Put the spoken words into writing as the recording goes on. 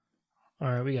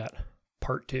All right, we got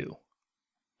part 2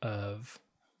 of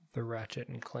the Ratchet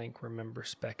and Clank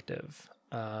Remembrespective.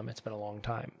 It's been a long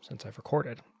time since I've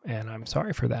recorded, and I'm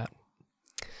sorry for that.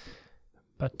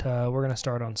 But we're going to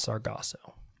start on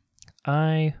Sargasso.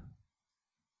 I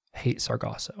hate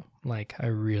Sargasso. I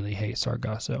really hate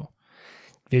Sargasso.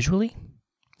 Visually,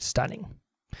 stunning,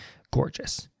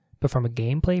 gorgeous. But from a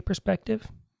gameplay perspective,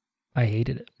 I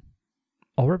hated it.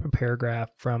 I'll rip a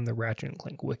paragraph from the Ratchet and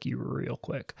Clank wiki real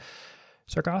quick.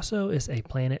 Sargasso is a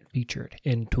planet featured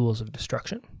in Tools of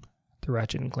Destruction, the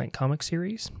Ratchet and Clank comic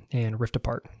series, and Rift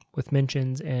Apart, with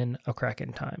mentions in A Crack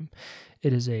in Time.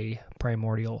 It is a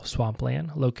primordial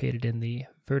swampland located in the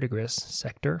Verdigris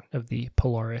sector of the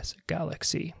Polaris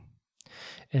Galaxy,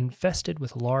 infested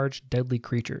with large, deadly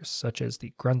creatures such as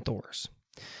the Grunthors.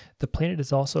 The planet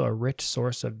is also a rich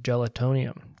source of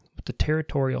gelatonium, with the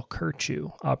territorial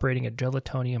Kerchu operating a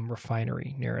gelatonium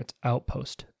refinery near its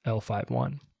outpost,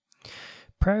 L51.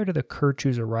 Prior to the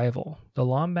Kerchu's arrival, the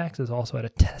Lombaxes also had a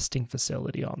testing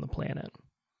facility on the planet.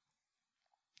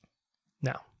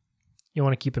 Now, you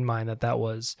want to keep in mind that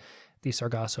was the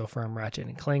Sargasso from Ratchet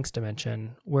and Clank's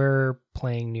dimension. We're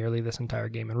playing nearly this entire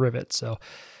game in rivets, so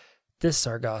this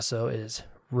Sargasso is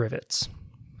rivets.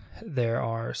 There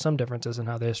are some differences in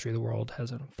how the history of the world has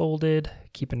unfolded.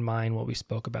 Keep in mind what we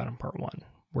spoke about in part 1.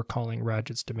 We're calling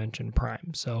Ratchet's dimension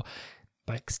Prime, so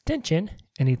by extension,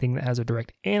 anything that has a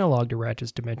direct analog to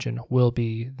Ratchet's dimension will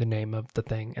be the name of the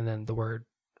thing and then the word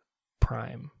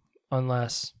Prime.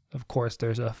 Unless, of course,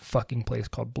 there's a fucking place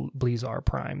called Blizar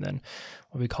Prime, then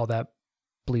we call that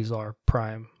Blizar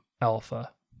Prime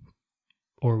Alpha.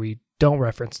 Or we don't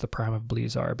reference the Prime of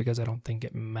Blizar because I don't think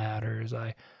it matters.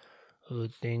 I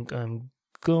think I'm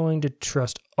going to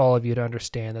trust all of you to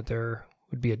understand that there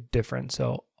would be a difference,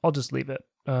 so I'll just leave it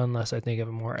unless I think of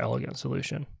a more elegant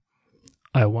solution.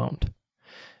 I won't.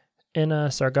 In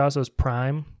Sargasso's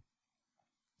prime,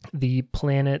 the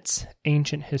planet's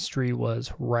ancient history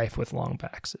was rife with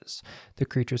Lombaxes. The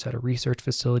creatures had a research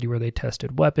facility where they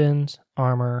tested weapons,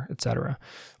 armor, etc.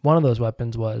 One of those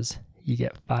weapons was, you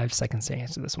get 5 seconds to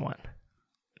answer this one.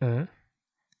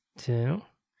 2,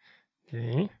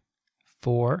 3,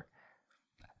 4.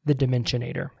 The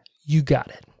Dimensionator. You got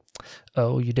it.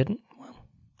 Oh, you didn't?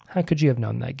 How could you have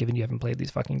known that, given you haven't played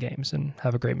these fucking games and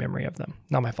have a great memory of them?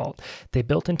 Not my fault. They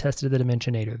built and tested the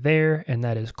Dimensionator there, and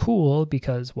that is cool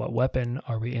because what weapon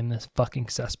are we in this fucking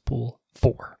cesspool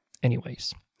for?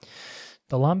 Anyways,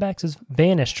 the Lombaxes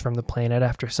vanished from the planet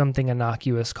after something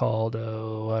innocuous called,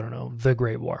 the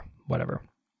Great War. Whatever.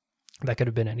 That could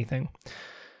have been anything.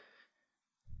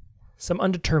 Some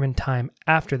undetermined time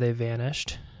after they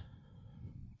vanished,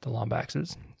 the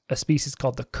Lombaxes, a species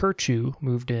called the Kerchu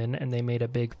moved in, and they made a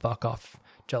big fuck-off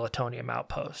gelatonium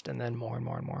outpost, and then more and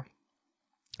more and more.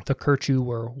 The Kerchu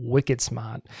were wicked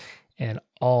smart, and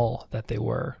all that they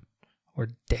were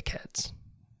dickheads.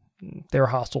 They were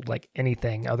hostile like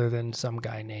anything other than some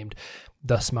guy named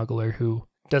the Smuggler, who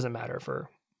doesn't matter for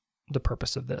the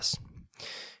purpose of this.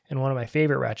 In one of my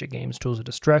favorite Ratchet games, Tools of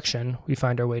Destruction, we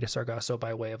find our way to Sargasso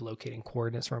by way of locating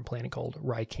coordinates from a planet called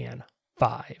Rycan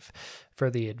 5 for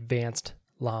the Advanced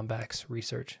Lombax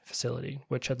Research Facility,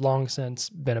 which had long since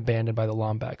been abandoned by the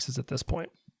Lombaxes at this point.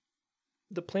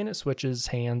 The planet switches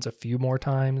hands a few more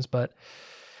times, but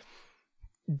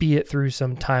be it through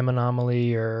some time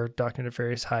anomaly or Dr.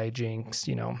 Nefarious hijinks,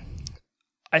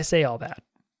 I say all that,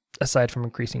 aside from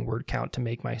increasing word count to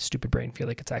make my stupid brain feel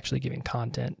like it's actually giving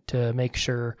content, to make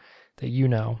sure that you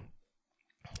know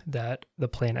that the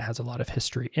planet has a lot of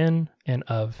history in and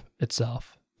of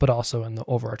itself, but also in the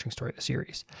overarching story of the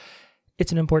series.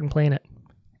 It's an important planet,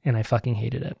 and I fucking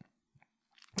hated it.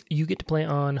 You get to play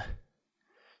on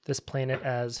this planet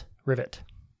as Rivet,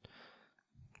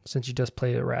 since you just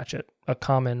played a Ratchet. A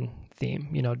common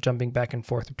theme, jumping back and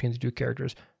forth between the two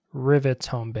characters. Rivet's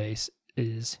home base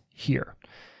is here.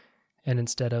 And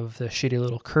instead of the shitty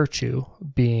little Kerchu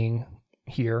being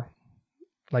here,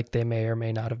 like they may or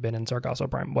may not have been in Sargasso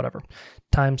Prime, whatever,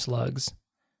 time slugs,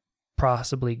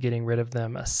 possibly getting rid of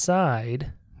them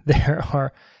aside, there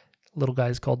are little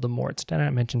guys called the Morts. Did I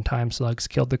not mention time slugs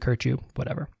killed the Kerchu?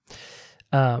 Whatever.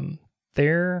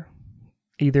 They're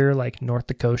either like North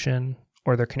Dakotian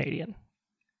or they're Canadian.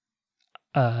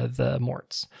 The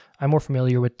Morts. I'm more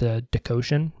familiar with the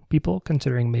Dakotian people,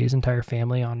 considering May's entire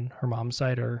family on her mom's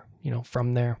side are,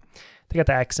 from there. They got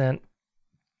the accent.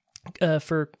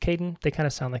 For Caden, they kind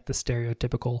of sound like the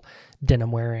stereotypical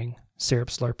denim-wearing,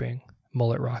 syrup-slurping,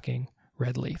 mullet-rocking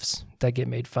red leafs that get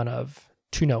made fun of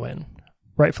to no end.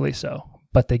 Rightfully so,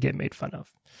 but they get made fun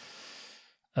of.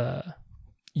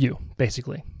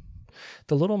 Basically.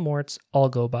 The little Morts all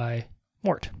go by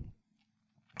Mort.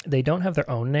 They don't have their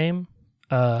own name,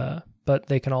 but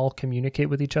they can all communicate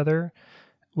with each other,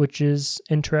 which is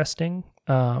interesting.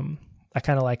 I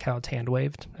kind of like how it's hand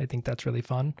waved. I think that's really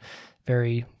fun.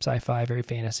 Very sci-fi, very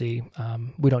fantasy.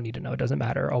 We don't need to know. It doesn't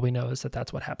matter. All we know is that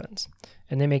that's what happens.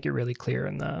 And they make it really clear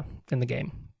in the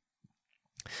game.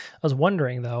 I was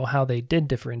wondering, though, how they did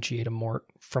differentiate a Mort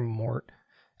from Mort.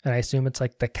 And I assume it's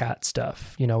like the cat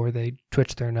stuff, where they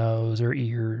twitch their nose or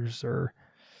ears or,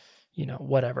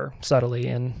 whatever, subtly.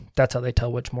 And that's how they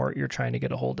tell which Mort you're trying to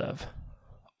get a hold of.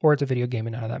 Or it's a video game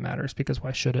and none of that matters, because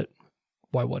why should it?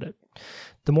 Why would it?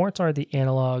 The Morts are the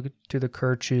analog to the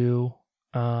Kerchu,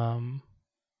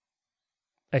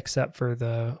 except for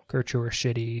the Kerchu are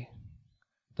shitty.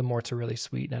 The Morts are really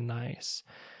sweet and nice.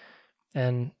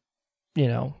 And,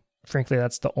 frankly,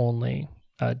 that's the only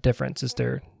difference is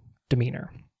their demeanor.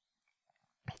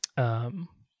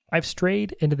 I've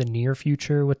strayed into the near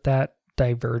future with that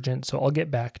divergence, so I'll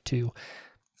get back to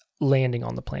landing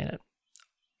on the planet.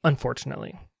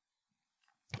 Unfortunately,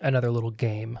 another little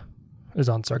game is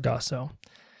on Sargasso.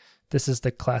 This is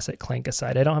the classic Clank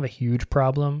aside. I don't have a huge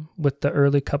problem with the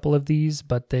early couple of these,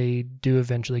 but they do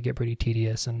eventually get pretty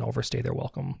tedious and overstay their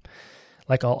welcome.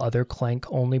 Like all other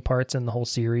Clank-only parts in the whole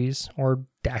series, or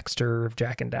Daxter of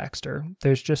Jak and Daxter,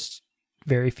 there's just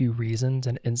very few reasons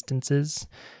and instances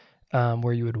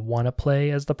where you would want to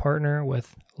play as the partner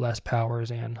with less powers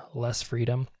and less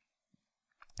freedom.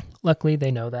 Luckily,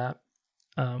 they know that.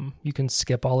 You can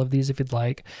skip all of these if you'd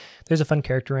like. There's a fun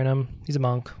character in him. He's a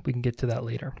monk. We can get to that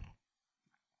later.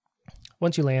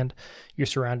 Once you land, you're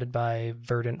surrounded by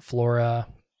verdant flora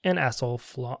and assel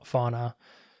fauna,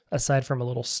 aside from a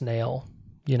little snail,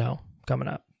 coming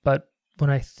up. But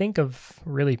when I think of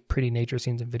really pretty nature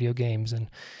scenes in video games and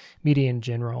media in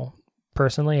general,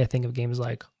 personally, I think of games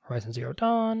like Horizon Zero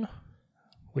Dawn,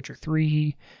 Witcher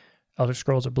 3, Elder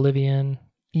Scrolls Oblivion.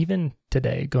 Even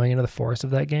today, going into the forest of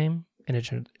that game, in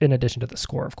addition to the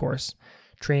score, of course,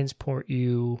 transport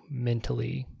you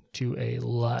mentally to a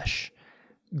lush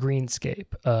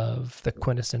greenscape of the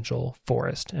quintessential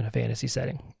forest in a fantasy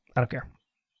setting. I don't care.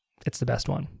 It's the best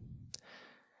one.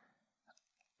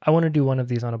 I want to do one of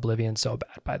these on Oblivion so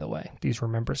bad, by the way. These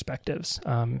Remembrespectives.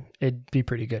 It'd be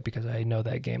pretty good because I know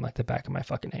that game like the back of my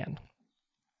fucking hand.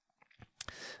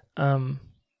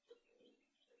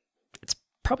 It's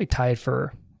probably tied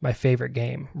for my favorite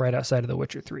game right outside of The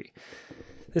Witcher 3.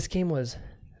 This game was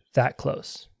that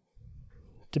close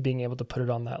to being able to put it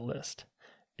on that list.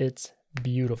 It's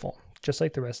beautiful, just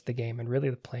like the rest of the game and really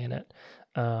the planet.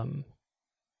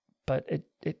 But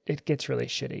it gets really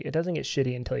shitty. It doesn't get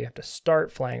shitty until you have to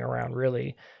start flying around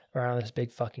this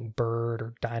big fucking bird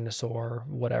or dinosaur,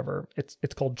 whatever.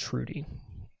 It's called Trudy.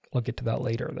 We'll get to that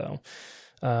later,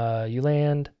 though. You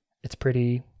land, it's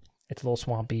pretty, it's a little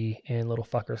swampy, and little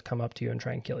fuckers come up to you and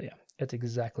try and kill you. It's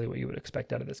exactly what you would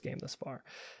expect out of this game thus far.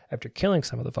 After killing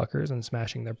some of the fuckers and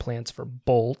smashing their plants for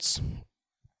bolts,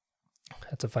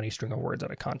 that's a funny string of words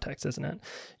out of context, isn't it?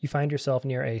 You find yourself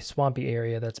near a swampy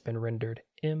area that's been rendered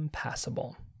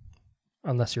impassable.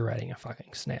 Unless you're riding a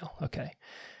fucking snail. Okay.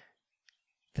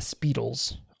 The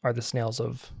Speedles are the snails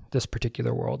of this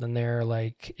particular world, and they're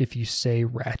like, if you say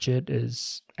Ratchet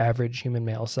is average human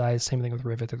male size, same thing with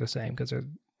Rivet, they're the same because they're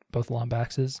both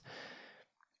Lombaxes.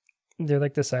 They're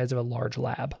like the size of a large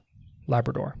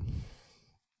Labrador.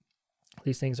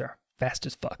 These things are fast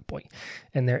as fuck, boy.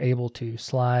 And they're able to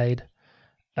slide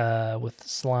with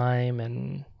slime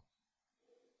and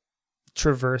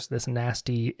traverse this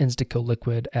nasty insta-kill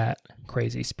liquid at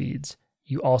crazy speeds.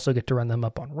 You also get to run them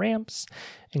up on ramps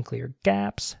and clear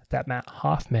gaps that Matt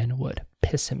Hoffman would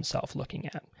piss himself looking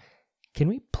at. Can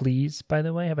we please, by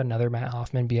the way, have another Matt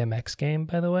Hoffman BMX game,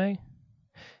 by the way?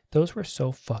 Those were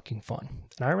so fucking fun.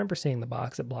 And I remember seeing the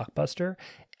box at Blockbuster,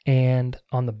 and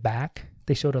on the back,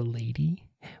 they showed a lady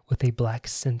with a black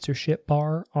censorship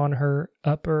bar on her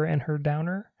upper and her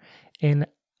downer. And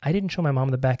I didn't show my mom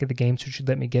the back of the game, so she'd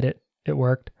let me get it. It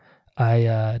worked.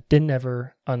 I didn't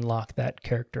ever unlock that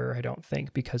character, I don't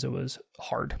think, because it was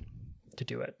hard to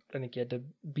do it. I think you had to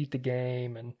beat the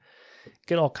game and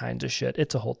get all kinds of shit.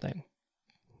 It's a whole thing.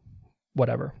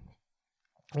 Whatever.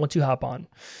 Once you hop on,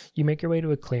 you make your way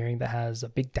to a clearing that has a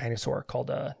big dinosaur called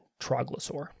a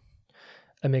troglosaur,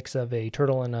 a mix of a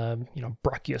turtle and a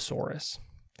brachiosaurus.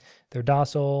 They're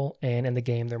docile, and in the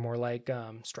game, they're more like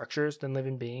structures than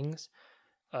living beings.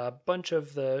 A bunch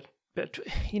of the,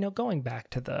 going back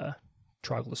to the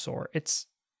troglosaur,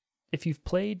 if you've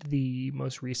played the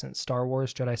most recent Star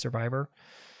Wars Jedi Survivor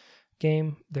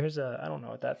game, I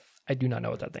do not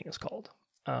know what that thing is called.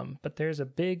 But there's a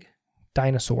big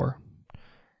dinosaur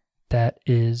that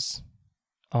is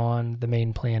on the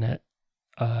main planet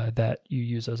that you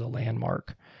use as a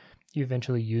landmark. You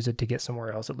eventually use it to get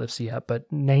somewhere else. It lifts you up, but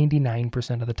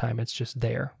 99% of the time it's just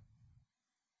there.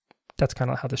 That's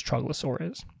kind of how this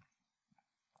Troglosaur is.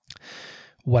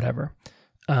 Whatever.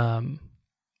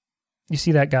 You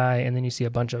see that guy, and then you see a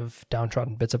bunch of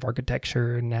downtrodden bits of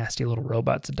architecture, nasty little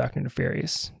robots that Dr.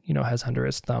 Nefarious, has under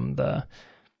his thumb the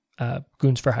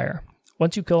goons for hire.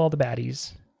 Once you kill all the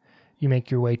baddies, you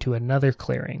make your way to another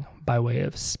clearing by way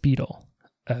of Speedle.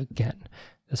 Again,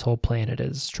 this whole planet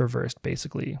is traversed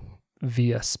basically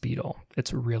via Speedle.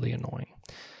 It's really annoying.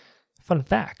 Fun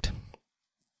fact,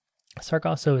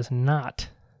 Sargasso is not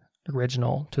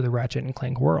original to the Ratchet and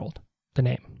Clank world, the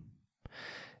name.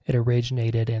 It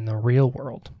originated in the real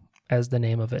world as the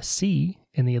name of a sea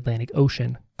in the Atlantic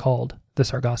Ocean called the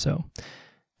Sargasso.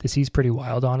 The sea's pretty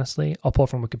wild, honestly. I'll pull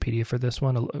from Wikipedia for this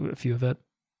one, a few of it.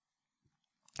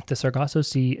 The Sargasso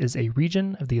Sea is a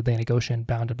region of the Atlantic Ocean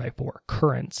bounded by 4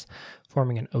 currents,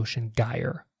 forming an ocean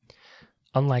gyre.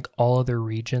 Unlike all other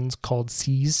regions called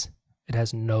seas, it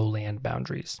has no land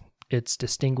boundaries. It's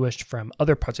distinguished from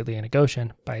other parts of the Atlantic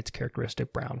Ocean by its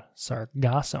characteristic brown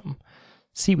sargassum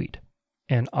seaweed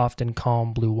and often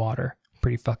calm blue water.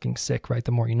 Pretty fucking sick, right?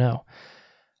 The more you know.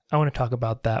 I want to talk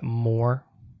about that more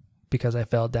because I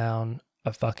fell down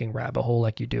a fucking rabbit hole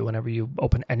like you do whenever you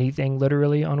open anything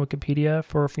literally on Wikipedia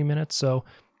for a few minutes, so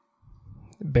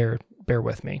bear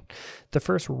with me. The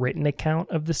first written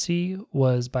account of the sea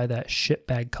was by that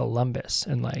shitbag Columbus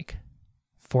in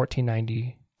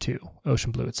 1492,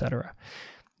 ocean blue, etc.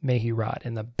 May he rot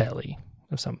in the belly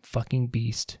of some fucking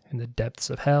beast in the depths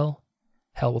of hell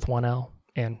with one L,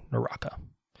 and Naraka.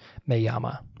 May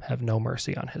Yama have no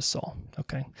mercy on his soul,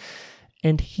 okay?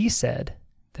 And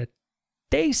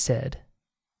they said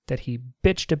that he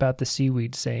bitched about the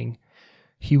seaweed, saying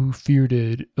he who feared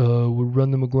it would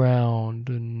run them aground,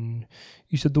 and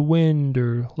you said the wind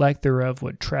or lack thereof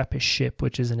would trap his ship,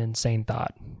 which is an insane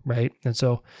thought, right? And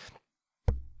so,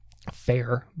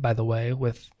 fair, by the way,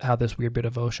 with how this weird bit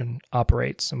of ocean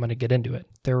operates. I'm going to get into it.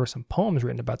 There were some poems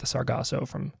written about the Sargasso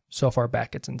from so far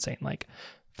back, it's insane,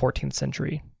 14th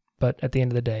century. But at the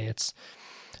end of the day, it's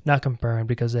not confirmed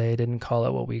because they didn't call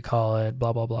it what we call it,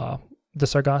 blah, blah, blah. The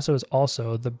Sargasso is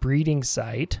also the breeding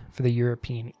site for the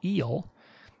European eel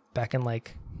back in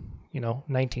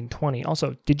 1920.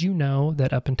 Also, did you know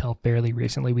that up until fairly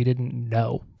recently, we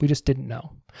just didn't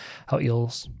know how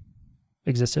eels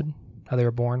existed, how they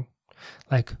were born?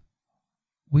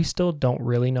 We still don't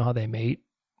really know how they mate,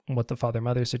 what the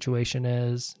father-mother situation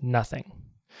is, nothing.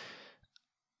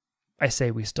 I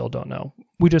say we still don't know.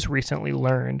 We just recently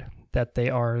learned that they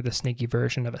are the snaky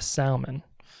version of a salmon,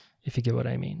 if you get what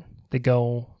I mean. They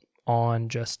go on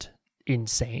just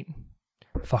insane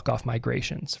fuck off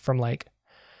migrations from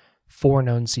 4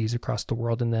 known seas across the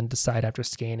world and then decide after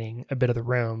scanning a bit of the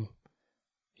room,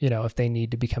 if they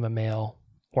need to become a male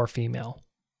or female.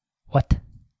 What?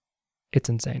 It's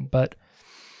insane. But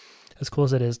as cool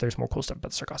as it is, there's more cool stuff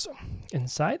about the Sargasso.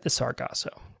 Inside the Sargasso,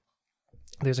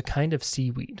 there's a kind of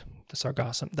seaweed, the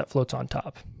sargassum, that floats on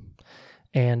top.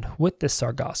 And with this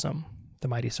sargassum, the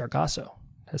mighty Sargasso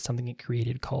has something it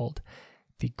created called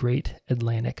the Great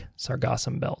Atlantic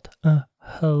Sargassum Belt.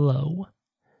 Hello.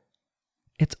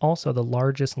 It's also the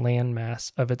largest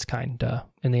landmass of its kind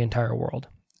in the entire world.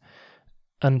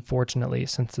 Unfortunately,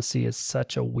 since the sea is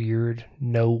such a weird,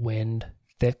 no-wind,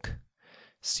 thick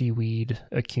seaweed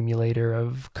accumulator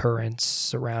of currents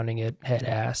surrounding it,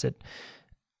 head-ass, it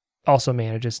also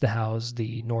manages to house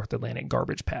the North Atlantic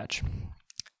garbage patch.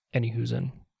 Anywho's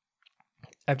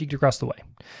after you get across the way,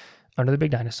 under the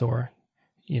big dinosaur,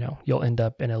 you'll end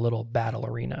up in a little battle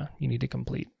arena you need to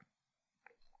complete.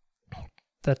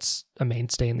 That's a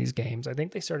mainstay in these games. I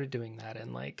think they started doing that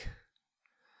in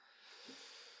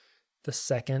the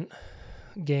second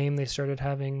game. They started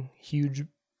having huge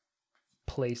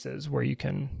places where you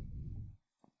can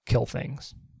kill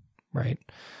things, right?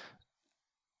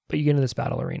 But you get into this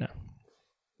battle arena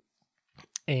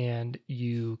and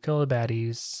you kill the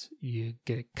baddies, you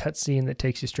get a cutscene that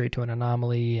takes you straight to an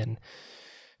anomaly, and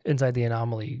inside the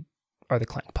anomaly are the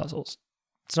Clank puzzles.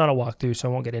 It's not a walkthrough, so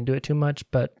I won't get into it too much,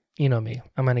 but you know me,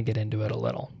 I'm going to get into it a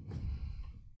little.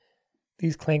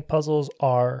 These Clank puzzles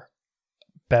are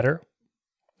better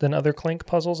than other Clank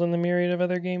puzzles in the myriad of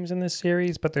other games in this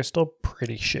series, but they're still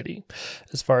pretty shitty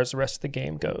as far as the rest of the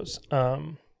game goes.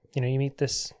 You meet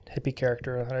this hippie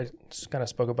character that I just kind of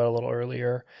spoke about a little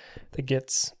earlier that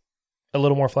gets a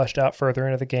little more fleshed out further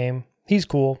into the game. He's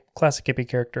cool, classic hippie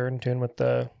character in tune with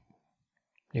the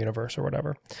universe or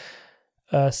whatever.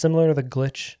 Similar to the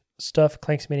glitch stuff,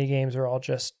 Clank's minigames are all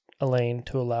just a lane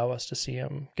to allow us to see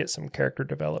him get some character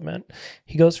development.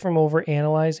 He goes from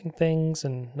over-analyzing things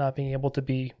and not being able to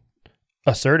be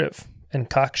assertive and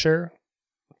cocksure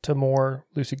to more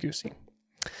loosey-goosey.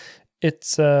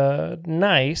 It's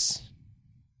nice,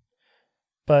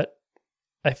 but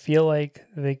I feel like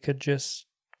they could just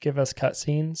give us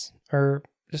cutscenes or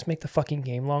just make the fucking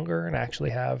game longer and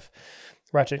actually have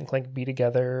Ratchet and Clank be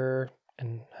together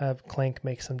and have Clank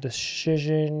make some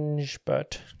decisions,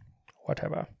 but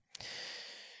whatever.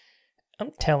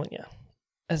 I'm telling you,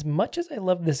 as much as I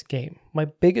love this game, my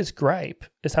biggest gripe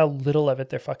is how little of it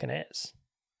there fucking is.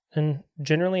 And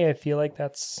generally, I feel like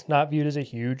that's not viewed as a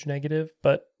huge negative,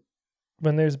 but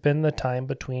when there's been the time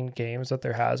between games that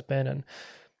there has been and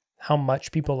how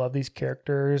much people love these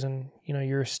characters and, you know,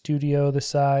 you're a studio the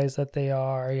size that they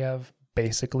are, you have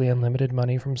basically unlimited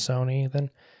money from Sony,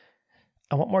 then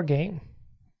I want more game.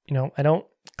 You know, I don't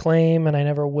claim and I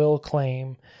never will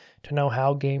claim to know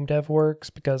how game dev works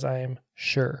because I am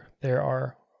sure there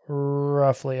are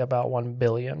roughly about 1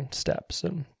 billion steps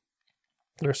and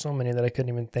there's so many that I couldn't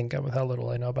even think of with how little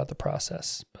I know about the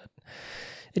process. But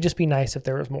it'd just be nice if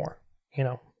there was more, you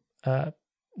know,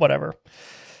 whatever.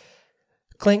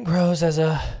 Clank grows as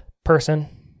a person,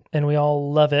 and we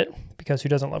all love it because who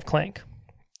doesn't love Clank?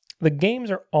 The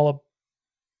games are all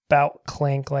about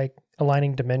Clank, like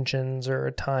aligning dimensions or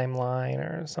a timeline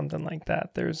or something like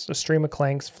that. There's a stream of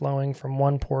Clanks flowing from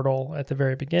one portal at the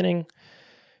very beginning,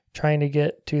 trying to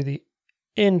get to the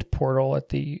end portal at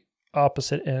the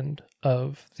opposite end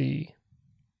of the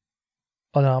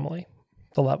anomaly,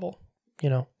 the level, you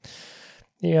know.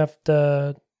 You have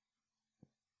to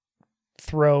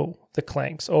throw the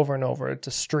Clanks over and over. It's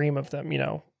a stream of them, you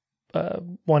know,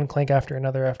 one Clank after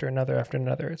another, after another, after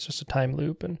another. It's just a time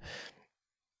loop. And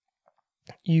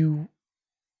you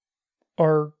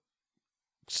are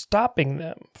stopping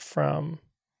them from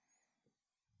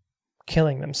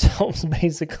killing themselves,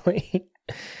 basically.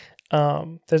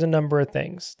 There's a number of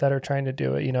things that are trying to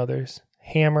do it. You know, there's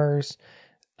hammers.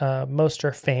 Most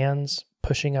are fans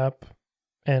pushing up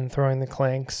and throwing the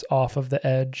Clanks off of the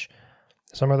edge.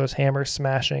 Some of those hammers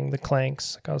smashing the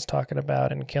Clanks, like I was talking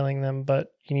about, and killing them.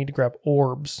 But you need to grab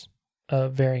orbs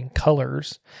of varying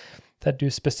colors that do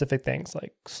specific things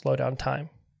like slow down time,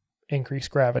 increase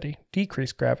gravity,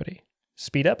 decrease gravity,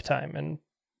 speed up time. And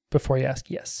before you ask,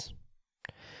 yes,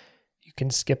 you can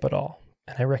skip it all.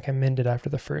 And I recommend it after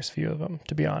the first few of them,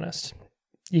 to be honest.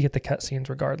 You get the cutscenes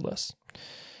regardless.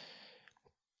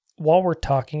 While we're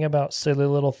talking about silly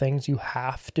little things you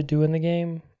have to do in the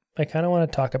game, I kind of want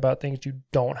to talk about things you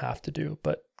don't have to do,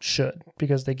 but should,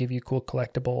 because they give you cool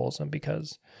collectibles and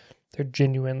because they're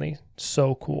genuinely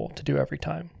so cool to do every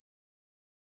time.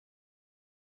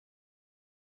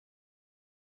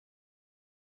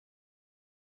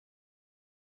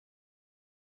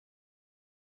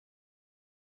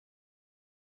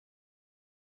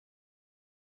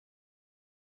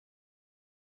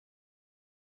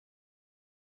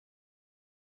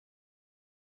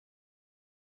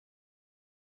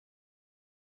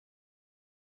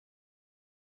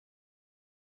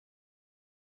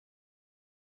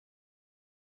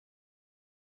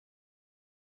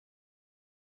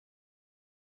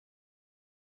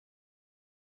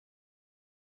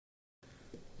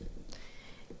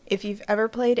 If you've ever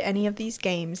played any of these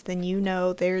games, then you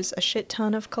know there's a shit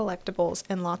ton of collectibles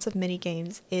and lots of mini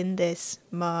games in this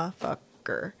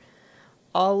motherfucker.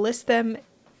 I'll list them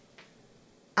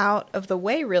out of the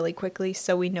way really quickly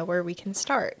so we know where we can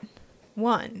start.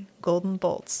 1. Golden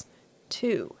bolts.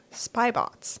 2. Spy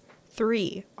bots.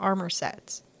 3. Armor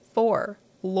sets. 4.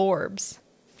 Lorbs.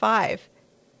 5.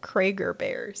 Krager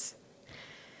bears.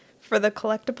 For the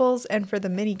collectibles and for the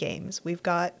mini games, we've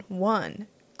got 1.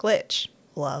 Glitch.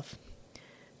 Love.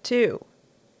 2.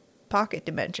 Pocket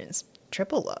dimensions.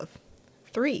 Triple love.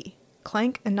 3.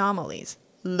 Clank anomalies.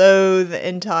 Loathe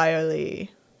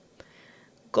entirely.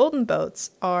 Golden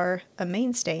bolts are a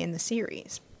mainstay in the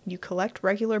series. You collect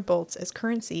regular bolts as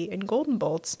currency, and golden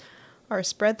bolts are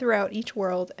spread throughout each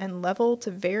world and level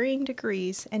to varying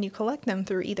degrees, and you collect them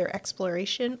through either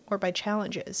exploration or by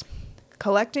challenges.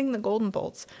 Collecting the golden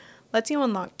bolts lets you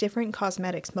unlock different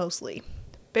cosmetics mostly.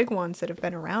 Big ones that have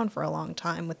been around for a long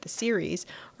time with the series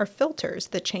are filters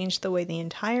that change the way the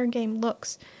entire game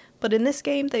looks, but in this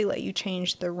game they let you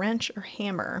change the wrench or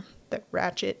hammer that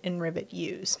Ratchet and Rivet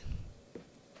use.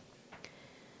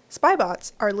 Spy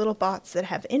bots are little bots that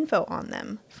have info on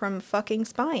them from fucking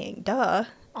spying,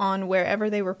 on wherever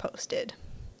they were posted.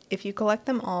 If you collect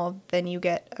them all, then you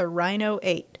get a Rhino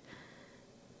 8.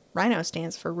 Rhino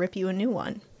stands for Rip You a New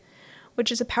One,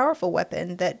 which is a powerful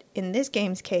weapon that, in this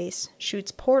game's case,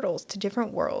 shoots portals to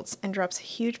different worlds and drops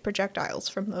huge projectiles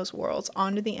from those worlds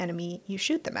onto the enemy you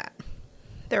shoot them at.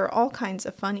 There are all kinds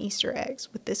of fun Easter eggs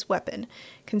with this weapon,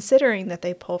 considering that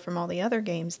they pull from all the other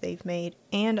games they've made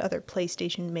and other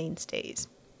PlayStation mainstays.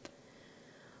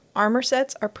 Armor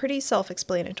sets are pretty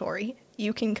self-explanatory.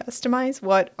 You can customize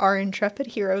what our intrepid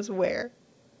heroes wear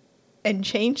and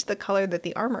change the color that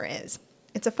the armor is.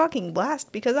 It's a fucking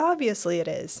blast because obviously it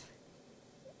is.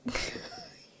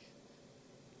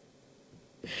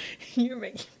 You're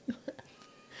making me laugh.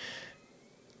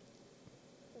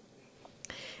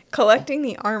 Collecting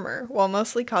the armor, while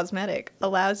mostly cosmetic,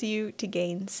 allows you to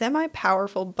gain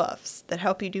semi-powerful buffs that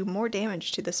help you do more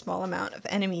damage to the small amount of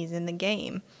enemies in the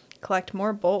game, collect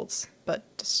more bolts, but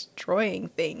destroying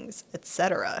things,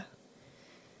 etc.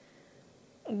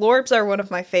 Lorbs are one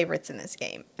of my favorites in this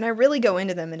game, and I really go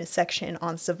into them in a section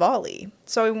on Savali,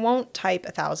 so I won't type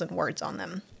 1,000 words on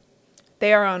them.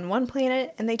 They are on one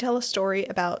planet, and they tell a story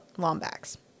about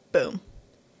Lombax. Boom.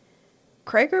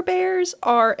 Krager bears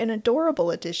are an adorable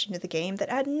addition to the game that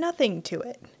add nothing to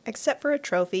it, except for a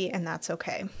trophy, and that's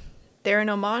okay. They're an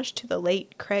homage to the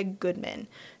late Craig Goodman,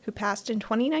 who passed in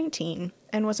 2019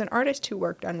 and was an artist who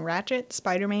worked on Ratchet,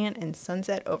 Spider-Man, and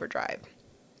Sunset Overdrive.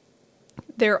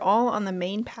 They're all on the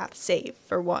main path save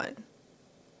for one.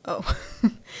 Oh.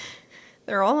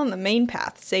 They're all on the main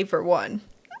path save for one.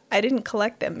 I didn't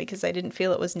collect them because I didn't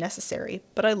feel it was necessary,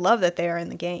 but I love that they are in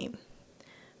the game.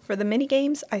 For the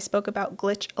minigames, I spoke about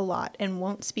Glitch a lot and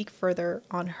won't speak further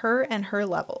on her and her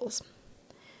levels.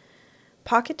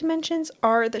 Pocket dimensions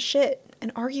are the shit,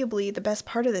 and arguably the best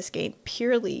part of this game,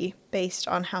 purely based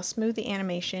on how smooth the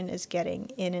animation is getting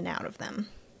in and out of them.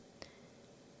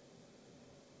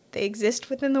 They exist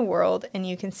within the world, and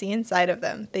you can see inside of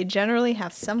them. They generally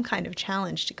have some kind of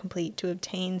challenge to complete to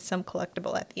obtain some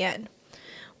collectible at the end.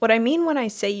 What I mean when I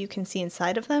say you can see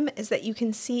inside of them is that you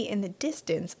can see in the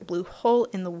distance a blue hole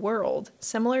in the world,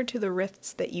 similar to the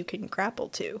rifts that you can grapple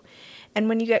to. And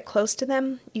when you get close to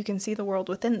them, you can see the world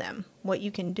within them, what you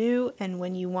can do, and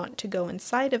when you want to go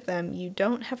inside of them, you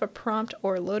don't have a prompt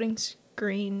or loading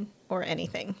screen or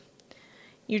anything.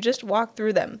 You just walk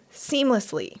through them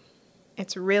seamlessly.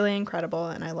 It's really incredible,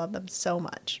 and I love them so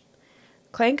much.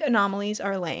 Clank anomalies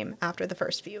are lame after the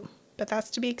first few. But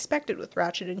that's to be expected with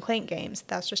Ratchet and Clank games.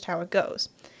 That's just how it goes.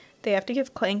 They have to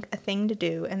give Clank a thing to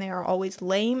do, and they are always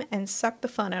lame and suck the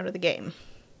fun out of the game.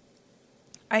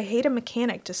 I hate a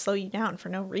mechanic to slow you down for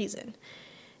no reason.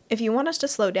 If you want us to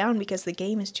slow down because the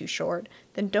game is too short,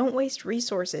 then don't waste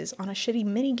resources on a shitty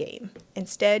minigame.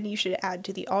 Instead, you should add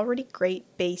to the already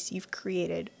great base you've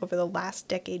created over the last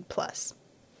decade plus.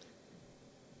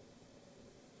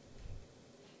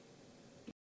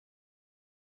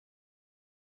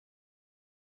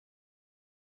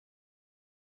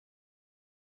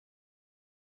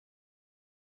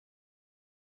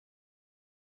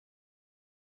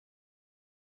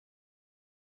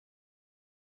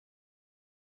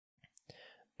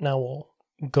 Now we'll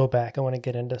go back. I want to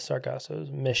get into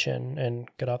Sargasso's mission and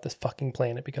get off this fucking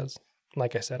planet because,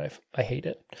 like I said, I hate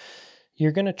it.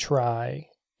 You're going to try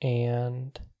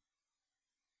and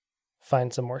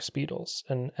find some more Speedles.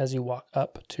 And as you walk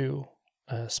up to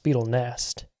a Speedle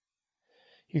nest,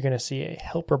 you're going to see a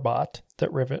helper bot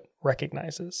that Rivet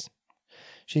recognizes.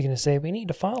 She's going to say, we need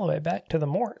to follow it back to the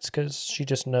Morts because she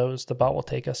just knows the bot will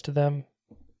take us to them.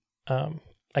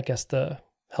 I guess the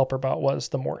helper bot was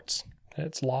the Morts.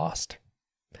 It's lost.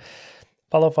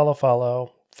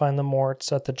 Follow. Find the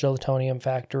Morts at the gelatonium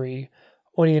factory.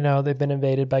 What do you know? They've been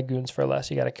invaded by goons for less.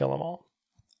 You got to kill them all.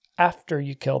 After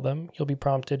you kill them, you'll be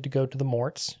prompted to go to the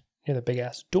Morts near the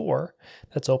big-ass door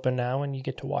that's open now, and you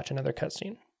get to watch another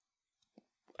cutscene.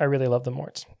 I really love the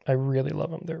Morts. I really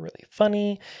love them. They're really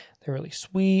funny. They're really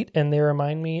sweet, and they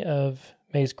remind me of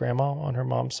May's grandma on her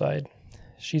mom's side.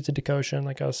 She's a Decosian,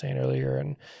 like I was saying earlier,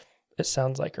 and it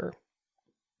sounds like her.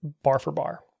 Bar for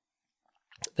bar.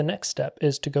 The next step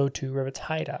is to go to Rivet's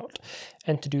hideout.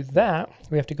 And to do that,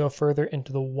 we have to go further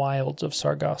into the wilds of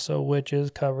Sargasso, which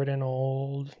is covered in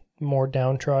old, more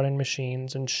downtrodden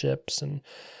machines and ships and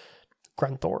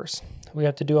Grunthors. We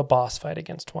have to do a boss fight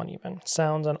against one even.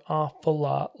 Sounds an awful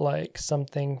lot like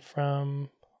something from,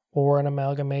 or an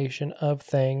amalgamation of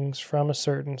things from a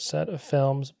certain set of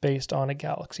films based on a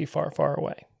galaxy far, far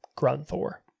away.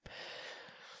 Grunthor.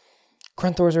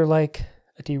 Grunthors are like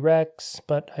a T-Rex,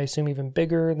 but I assume even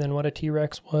bigger than what a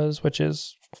T-Rex was, which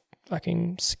is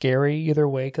fucking scary either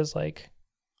way, because, like,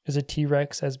 is a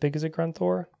T-Rex as big as a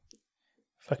Grunthor?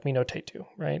 Fuck me no Tattoo,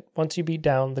 right? Once you beat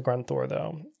down the Grunthor,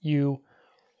 though, you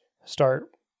start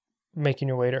making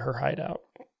your way to her hideout.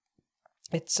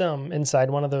 It's inside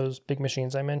one of those big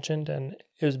machines I mentioned, and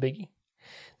it was biggie.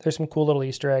 There's some cool little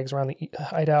Easter eggs around the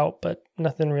hideout, but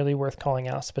nothing really worth calling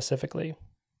out specifically.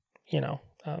 You know,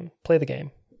 play the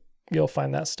game. you'll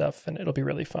find that stuff, and it'll be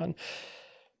really fun.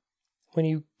 When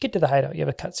you get to the hideout, you have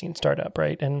a cutscene start up,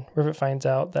 right? And Rivet finds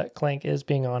out that Clank is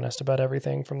being honest about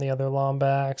everything from the other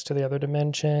Lombax to the other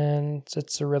dimensions.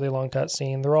 It's a really long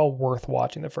cutscene. They're all worth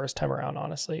watching the first time around,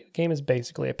 honestly. The game is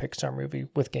basically a Pixar movie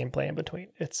with gameplay in between.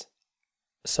 It's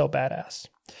so badass.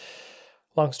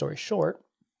 Long story short,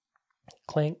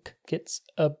 Clank gets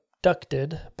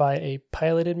abducted by a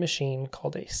piloted machine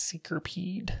called a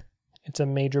Seekerpede. It's a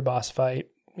major boss fight.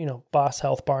 Boss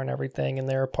health bar and everything, and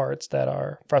there are parts that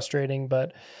are frustrating,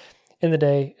 but in the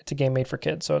day, it's a game made for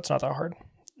kids, so it's not that hard.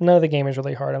 None of the game is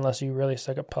really hard unless you really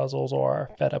suck at puzzles or are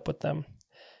fed up with them.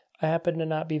 I happen to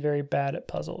not be very bad at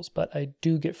puzzles, but I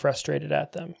do get frustrated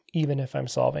at them, even if I'm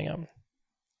solving them,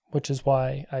 which is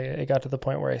why I got to the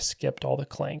point where I skipped all the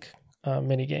Clank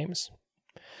mini games.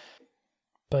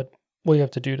 But what you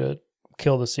have to do to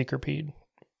kill the Seekerpede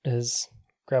is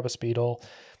grab a speedle,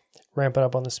 ramp it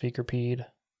up on the Seekerpede,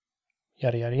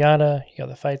 yada, yada, yada. You know,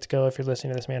 the fights go if you're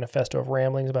listening to this manifesto of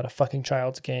ramblings about a fucking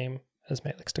child's game, as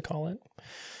Matt likes to call it.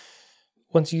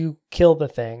 Once you kill the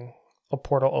thing, a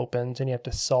portal opens and you have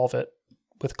to solve it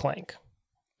with Clank.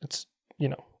 It's,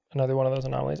 another one of those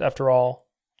anomalies. After all,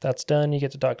 that's done. You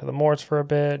get to talk to the Morts for a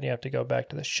bit. And you have to go back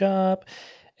to the shop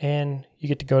and you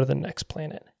get to go to the next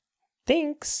planet.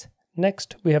 Thanks.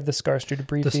 Next, we have the Scarstrew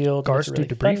Debris Field. The Scarstrew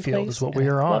Debris Field is what we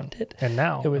are on. And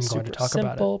now it was I'm going to talk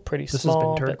simple, about it. Pretty this small,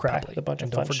 has been Turd but Crack, packed with a bunch of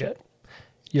and fun don't forget, shit.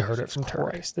 You heard it from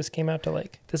Turd. Christ, this came out to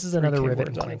This is another 3K Rivet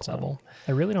and words on Clank its own. level.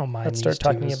 I really don't mind Let's these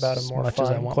start talking two about a as more much fun, as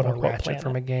I want more quote-unquote, Ratchet planet.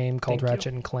 from a game called Thank you.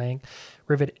 Ratchet and Clank.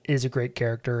 Rivet is a great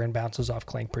character and bounces off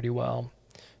Clank pretty well.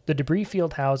 The Debris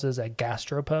Field houses a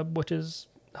gastropub, which is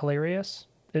hilarious.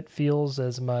 It feels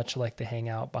as much like the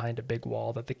hangout behind a big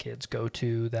wall that the kids go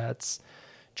to that's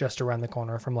just around the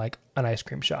corner from like an ice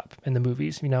cream shop in the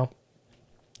movies,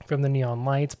 From the neon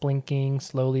lights blinking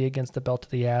slowly against the belt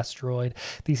of the asteroid.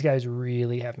 These guys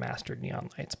really have mastered neon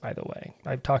lights, by the way.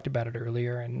 I've talked about it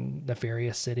earlier in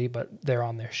Nefarious City, but they're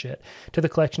on their shit. To the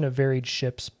collection of varied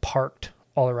ships parked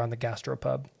all around the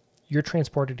gastropub. You're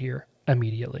transported here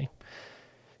immediately.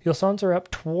 You'll saunter up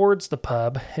towards the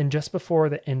pub, and just before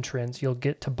the entrance, you'll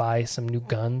get to buy some new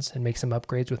guns and make some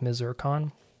upgrades with Ms.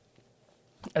 Zircon.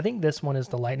 I think this one is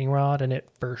the lightning rod, and it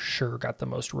for sure got the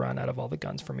most run out of all the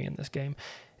guns for me in this game.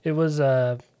 It was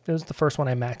the first one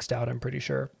I maxed out, I'm pretty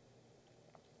sure.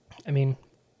 I mean,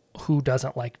 who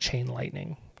doesn't like chain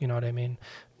lightning? You know what I mean?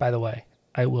 By the way,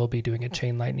 I will be doing a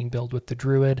chain lightning build with the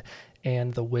Druid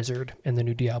and the Wizard in the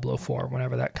new Diablo 4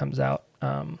 whenever that comes out.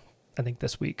 I think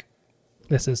this week.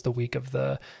 This is the week of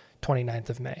the 29th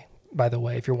of May. By the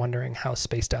way, if you're wondering how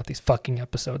spaced out these fucking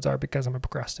episodes are because I'm a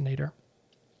procrastinator.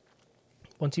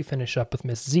 Once you finish up with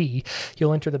Miss Z,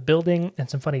 you'll enter the building, and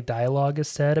some funny dialogue is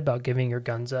said about giving your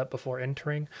guns up before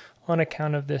entering on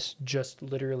account of this just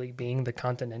literally being the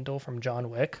Continental from John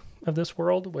Wick of this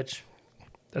world, which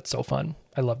that's so fun.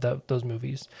 I love those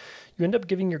movies. You end up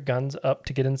giving your guns up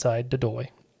to get inside Dodoy.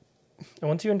 And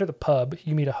once you enter the pub,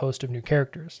 you meet a host of new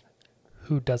characters.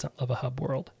 Who doesn't love a hub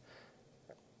world?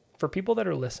 For people that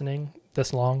are listening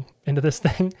this long into this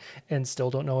thing and still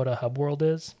don't know what a hub world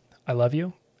is, I love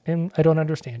you. And I don't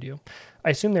understand you. I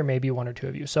assume there may be one or two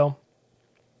of you. So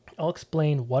I'll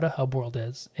explain what a hub world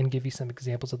is and give you some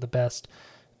examples of the best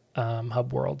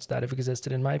hub worlds that have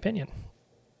existed in my opinion.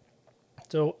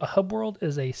 So a hub world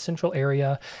is a central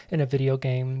area in a video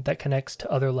game that connects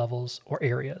to other levels or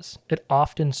areas. It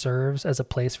often serves as a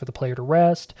place for the player to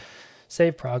rest,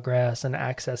 save progress, and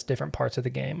access different parts of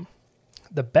the game.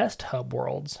 The best hub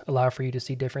worlds allow for you to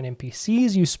see different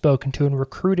NPCs you've spoken to and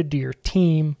recruited to your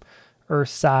team or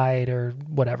side or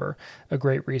whatever. A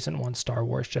great recent one, Star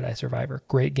Wars Jedi Survivor.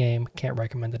 Great game. Can't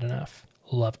recommend it enough.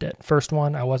 Loved it. First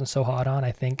one I wasn't so hot on.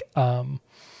 I think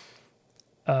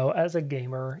as a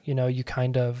gamer, you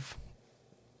kind of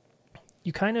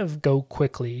go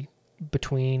quickly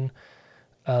between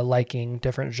liking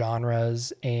different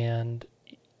genres, and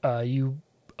you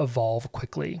evolve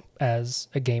quickly as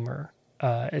a gamer.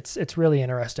 It's really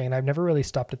interesting, and I've never really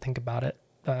stopped to think about it.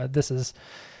 This is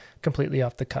completely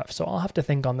off the cuff, so I'll have to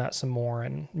think on that some more,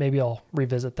 and maybe I'll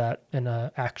revisit that in an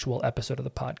actual episode of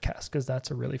the podcast, because that's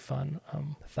a really fun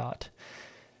thought.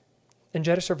 In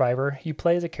Jedi Survivor, you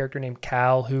play as a character named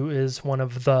Cal, who is one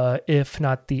of the, if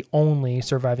not the only,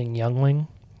 surviving youngling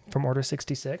from Order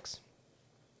 66.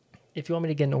 If you want me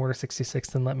to get into Order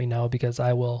 66, then let me know, because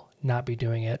I will not be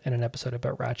doing it in an episode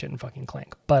about Ratchet and fucking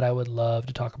Clank. But I would love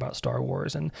to talk about Star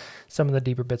Wars and some of the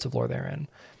deeper bits of lore therein.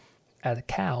 As a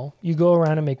Cal, you go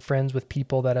around and make friends with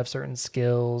people that have certain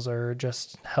skills or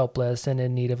just helpless and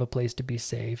in need of a place to be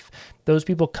safe. Those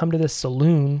people come to this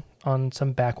saloon on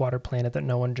some backwater planet that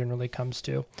no one generally comes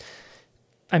to.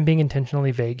 I'm being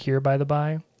intentionally vague here, by the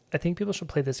by. I think people should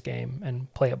play this game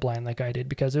and play it blind like I did,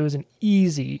 because it was an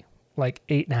easy, like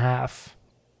 8.5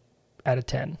 out of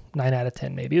 10, 9 out of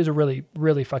 10 maybe. It was a really,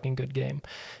 really fucking good game.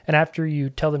 And after you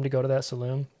tell them to go to that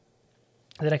saloon,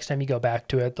 the next time you go back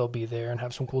to it, they'll be there and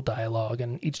have some cool dialogue.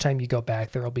 And each time you go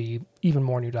back, there'll be even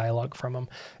more new dialogue from them.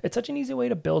 It's such an easy way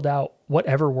to build out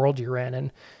whatever world you're in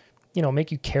and, you know,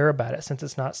 make you care about it, since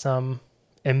it's not some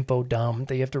info dump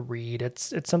that you have to read.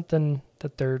 It's something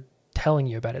that they're telling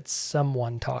you about. It's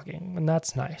someone talking. And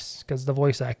that's nice, because the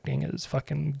voice acting is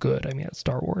fucking good. I mean, it's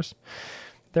Star Wars.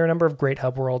 There are a number of great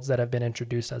hub worlds that have been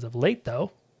introduced as of late,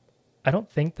 though. I don't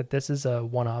think that this is a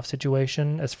one-off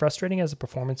situation. As frustrating as the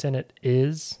performance in it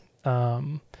is,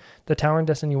 the tower in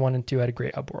Destiny 1 and 2 had a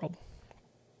great hub world.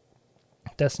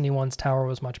 Destiny 1's tower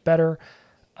was much better.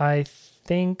 I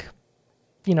think,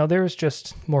 you know, there was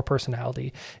just more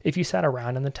personality. If you sat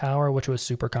around in the tower, which was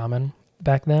super common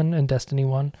back then in Destiny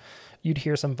 1, you'd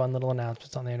hear some fun little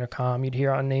announcements on the intercom. You'd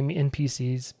hear unnamed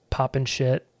NPCs popping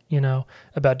shit, you know,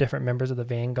 about different members of the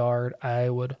Vanguard. I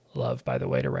would love, by the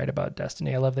way, to write about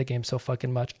Destiny. I love the game so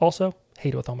fucking much. Also,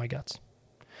 hate it with all my guts.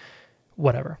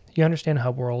 Whatever. You understand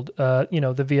hub world. You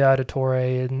know, the Via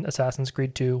Auditore in Assassin's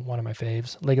Creed 2, one of my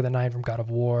faves. League of the Nine from God of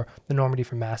War. The Normandy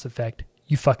from Mass Effect.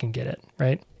 You fucking get it,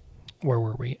 right? Where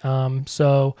were we?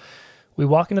 So we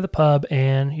walk into the pub,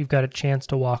 and you've got a chance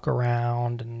to walk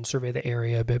around and survey the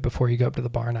area a bit before you go up to the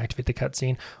bar and activate the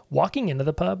cutscene. Walking into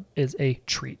the pub is a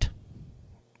treat.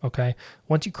 Okay.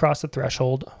 Once you cross the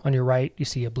threshold, on your right, you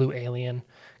see a blue alien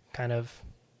kind of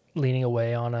leaning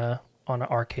away on an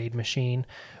arcade machine.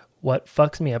 What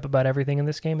fucks me up about everything in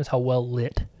this game is how well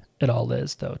lit it all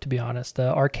is, though, to be honest.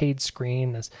 The arcade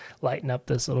screen is lighting up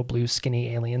this little blue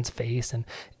skinny alien's face and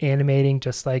animating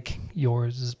just like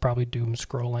yours is probably doom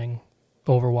scrolling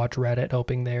Overwatch Reddit,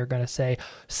 hoping they're going to say,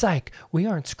 psych, we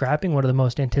aren't scrapping one of the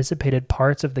most anticipated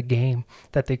parts of the game,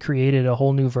 that they created a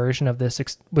whole new version of this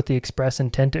with the express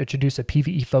intent to introduce a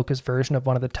PvE-focused version of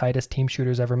one of the tightest team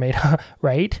shooters ever made,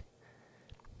 right?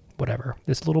 Whatever.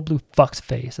 This little blue fuck's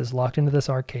face is locked into this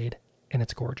arcade, and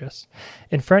it's gorgeous.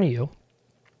 In front of you,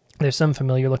 there's some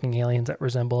familiar-looking aliens that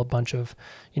resemble a bunch of,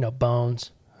 you know, bones,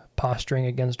 posturing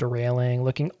against a railing.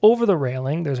 Looking over the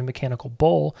railing, there's a mechanical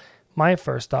bull. My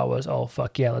first thought was, oh,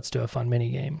 fuck yeah, let's do a fun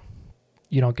minigame.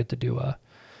 You don't get to do a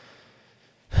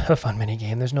fun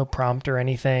minigame. There's no prompt or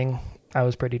anything. I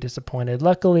was pretty disappointed.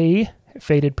 Luckily, it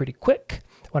faded pretty quick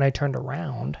when I turned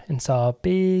around and saw a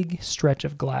big stretch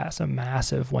of glass, a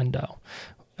massive window,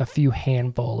 a few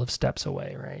handful of steps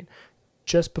away, right?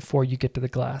 Just before you get to the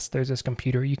glass, there's this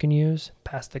computer you can use.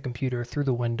 Past the computer, through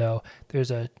the window,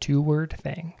 there's a 2-word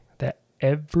thing that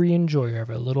every enjoyer of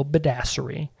a little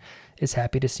badassery is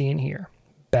happy to see and hear.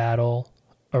 Battle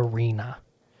Arena.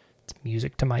 It's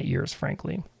music to my ears,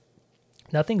 frankly.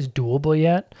 Nothing's doable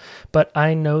yet, but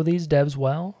I know these devs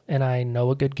well, and I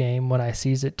know a good game when I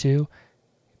sees it too.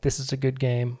 This is a good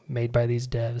game made by these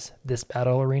devs. This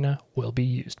Battle Arena will be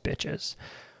used, bitches.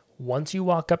 Once you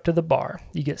walk up to the bar,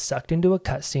 you get sucked into a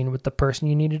cutscene with the person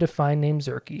you needed to find named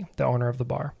Zerky, the owner of the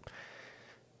bar.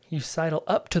 You sidle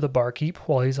up to the barkeep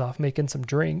while he's off making some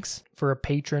drinks. For a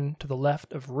patron to the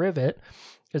left of Rivet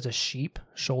is a sheep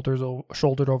shouldered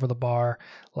over the bar,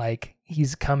 like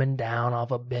he's coming down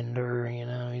off a bender, you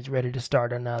know, he's ready to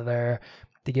start another.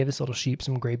 They give this little sheep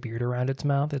some gray beard around its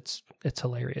mouth. It's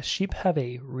hilarious. Sheep have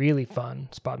a really fun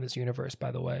spot in this universe,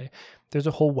 by the way. There's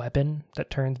a whole weapon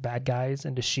that turns bad guys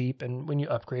into sheep, and when you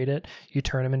upgrade it, you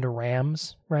turn them into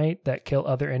rams, right, that kill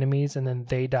other enemies, and then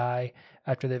they die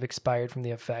after they've expired from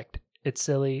the effect. It's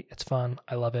silly. It's fun.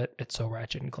 I love it. It's so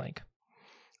Ratchet and Clank.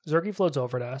 Zerky floats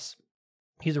over to us.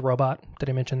 He's a robot. Did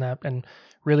I mention that? And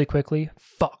really quickly,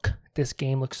 fuck, this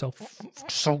game looks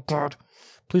so good.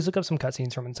 Please look up some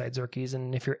cutscenes from inside Zerky's,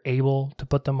 and if you're able to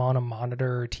put them on a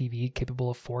monitor or TV capable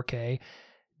of 4K,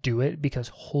 do it, because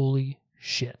holy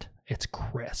shit, it's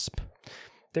crisp.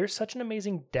 There's such an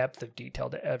amazing depth of detail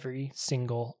to every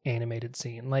single animated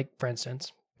scene. Like, for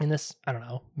instance, in this, I don't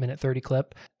know, minute 30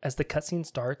 clip, as the cutscene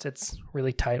starts, it's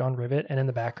really tight on Rivet, and in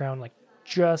the background, like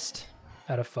just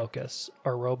out of focus,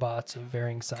 are robots of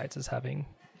varying sizes having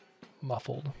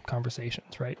muffled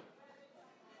conversations, right?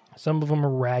 Some of them are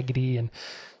raggedy and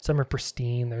some are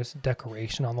pristine. There's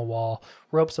decoration on the wall,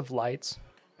 ropes of lights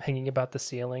hanging about the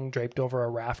ceiling, draped over a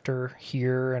rafter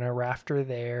here and a rafter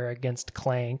there against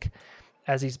Clank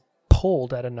as he's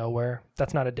pulled out of nowhere.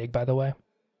 That's not a dig, by the way.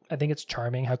 I think it's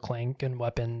charming how Clank and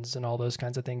weapons and all those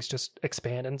kinds of things just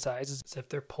expand in size as if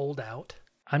they're pulled out.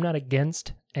 I'm not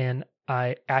against, and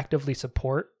I actively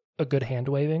support a good hand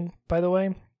waving, by the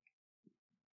way.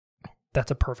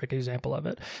 That's a perfect example of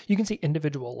it. You can see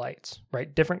individual lights,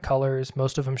 right? Different colors,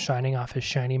 most of them shining off his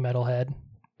shiny metal head,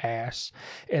 ass.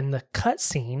 In the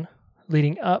cutscene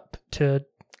leading up to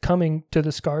coming to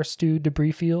the scar-stewed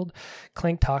debris field,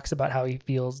 Clank talks about how he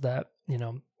feels that,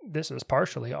 this is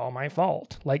partially all my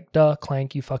fault. Like, duh,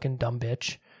 Clank, you fucking dumb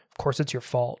bitch. Of course it's your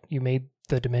fault. You made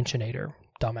the Dimensionator,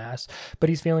 dumbass. But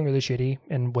he's feeling really shitty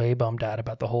and way bummed out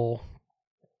about the whole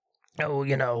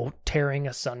tearing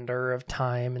asunder of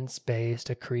time and space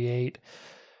to create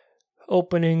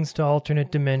openings to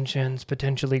alternate dimensions,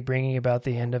 potentially bringing about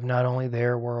the end of not only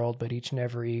their world, but each and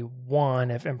every one.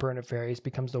 If Emperor Nefarious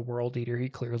becomes the world eater he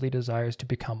clearly desires to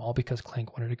become, all because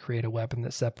Clank wanted to create a weapon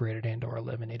that separated and or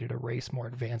eliminated a race more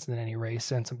advanced than any race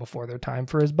since and before their time,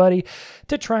 for his buddy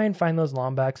to try and find those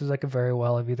Lombaxes that could very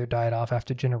well have either died off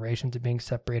after generations of being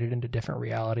separated into different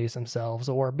realities themselves,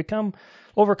 or become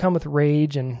overcome with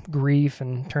rage and grief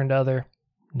and turn to other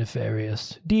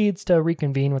nefarious deeds to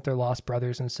reconvene with their lost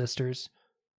brothers and sisters.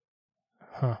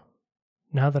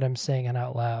 Now that I'm saying it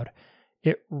out loud,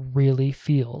 it really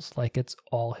feels like it's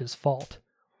all his fault.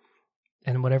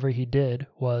 And whatever he did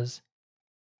was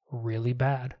really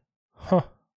bad. What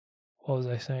was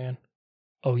I saying?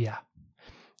 Oh yeah.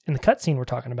 In the cutscene we're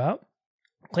talking about,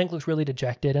 Clank looks really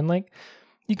dejected, and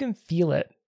you can feel it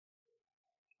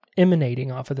emanating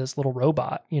off of this little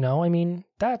robot,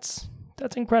 that's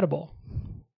incredible.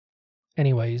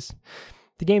 Anyways,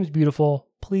 the game's beautiful.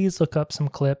 Please look up some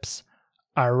clips.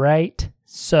 All right.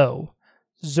 So,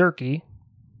 Zerky,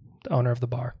 the owner of the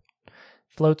bar,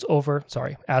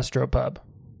 Astropub,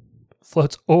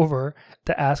 floats over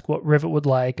to ask what Rivet would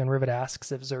like, and Rivet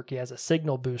asks if Zerky has a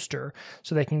signal booster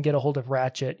so they can get a hold of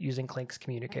Ratchet using Clank's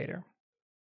communicator.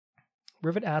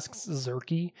 Rivet asks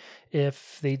Zerky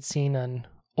if they'd seen an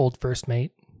old first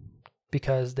mate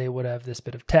because they would have this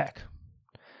bit of tech.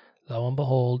 Lo and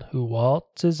behold, who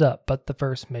waltzes up but the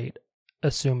first mate,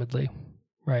 assumedly.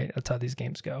 Right, that's how these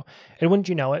games go. And wouldn't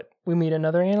you know it, we meet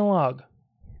another analog.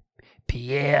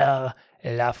 Pierre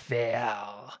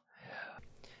Lafer,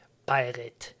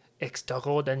 pirate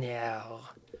extraordinaire.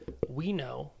 We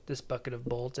know this bucket of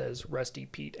bolts as Rusty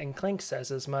Pete, and Clank says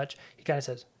as much. He kind of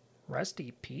says,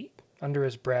 Rusty Pete? Under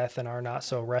his breath, and our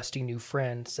not-so-rusty new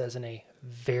friend says in a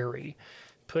very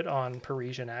put-on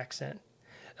Parisian accent,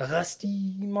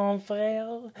 Rusty, mon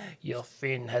frère, your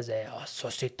friend has a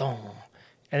sauceton.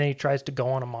 And then he tries to go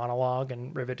on a monologue,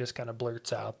 and Rivet just kind of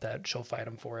blurts out that she'll fight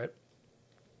him for it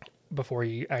before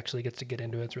he actually gets to get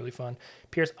into it. It's really fun.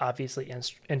 Pierre's obviously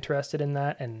interested in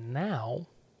that, and now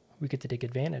we get to take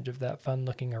advantage of that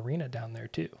fun-looking arena down there,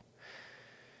 too.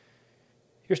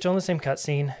 You're still in the same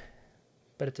cutscene,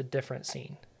 but it's a different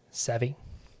scene. Savvy?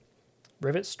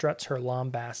 Rivet struts her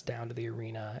Lombass down to the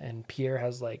arena, and Pierre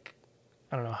has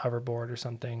hoverboard or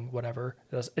something, whatever.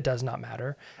 It does not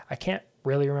matter. I can't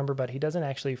really remember, but he doesn't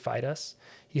actually fight us.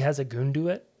 He has a goon do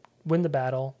it, win the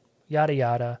battle, yada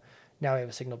yada. Now we have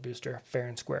a signal booster, fair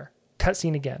and square.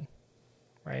 Cutscene again,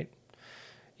 right?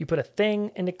 You put a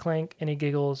thing into Clank and he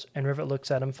giggles, and Rivet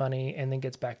looks at him funny and then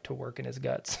gets back to work in his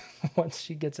guts. Once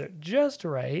she gets it just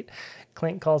right,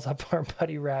 Clank calls up our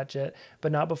buddy Ratchet,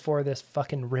 but not before this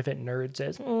fucking Rivet nerd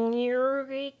says,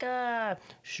 Eureka!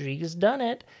 She's done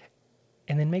it.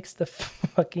 And then makes the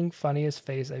fucking funniest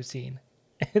face I've seen.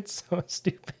 It's so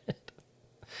stupid.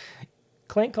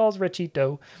 Clank calls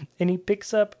Ratchito, and he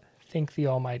picks up Thank the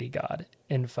Almighty God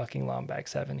in fucking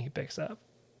Lombax Heaven. He picks up.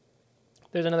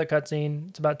 There's another cutscene.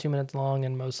 It's about 2 minutes long,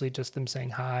 and mostly just them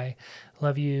saying hi,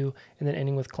 love you, and then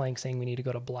ending with Clank saying we need to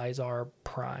go to Blizar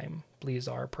Prime,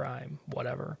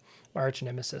 whatever. Arch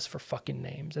nemesis for fucking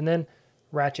names. And then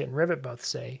Ratchet and Rivet both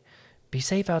say, be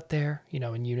safe out there,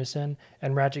 in unison.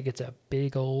 And Ratchet gets a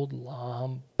big old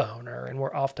long boner, and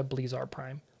we're off to Blizar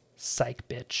Prime. Psych,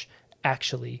 bitch.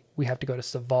 Actually, we have to go to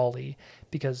Savali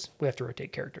because we have to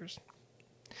rotate characters.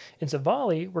 In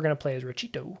Savali, we're going to play as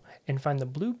Ratchito and find the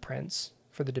blueprints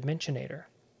for the Dimensionator.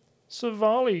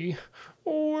 Savali,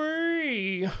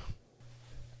 away!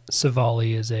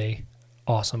 Savali is a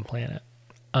awesome planet.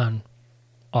 An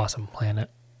awesome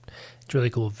planet. It's really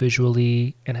cool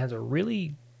visually and has a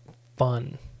really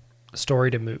fun story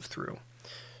to move through.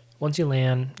 Once you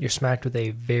land, you're smacked with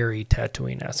a very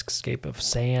Tatooine-esque scape of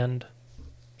sand,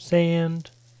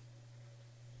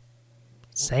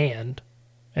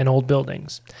 and old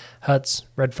buildings, huts,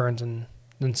 red ferns, and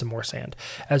then some more sand.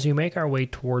 As we make our way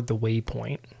toward the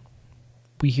waypoint,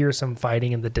 we hear some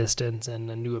fighting in the distance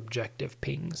and a new objective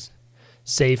pings.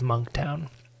 Save Monktown.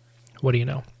 What do you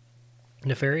know?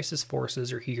 Nefarious's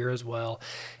forces are here as well.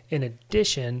 In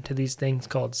addition to these things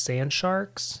called sand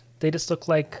sharks, they just look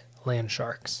like land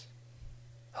sharks.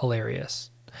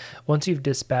 Hilarious. Once you've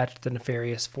dispatched the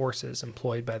nefarious forces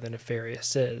employed by the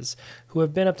Nefariouses, who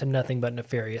have been up to nothing but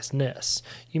nefariousness,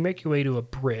 you make your way to a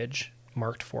bridge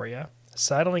marked for you.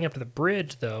 Sidling up to the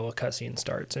bridge, though, a cutscene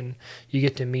starts, and you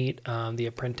get to meet the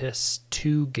apprentice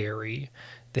to Gary,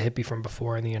 the hippie from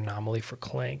before, and the anomaly for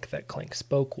Clank that Clank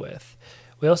spoke with.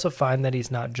 We also find that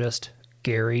he's not just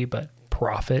Gary, but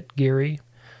Prophet Gary.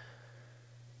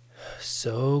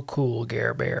 So cool,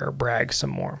 Gare Bear. Brag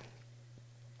some more.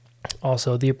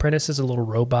 Also, the apprentice is a little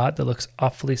robot that looks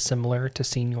awfully similar to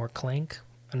Senior Clank.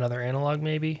 Another analog,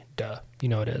 maybe? Duh. You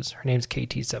know it is. Her name's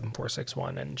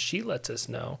KT7461, and she lets us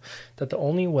know that the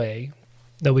only way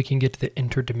that we can get to the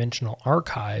interdimensional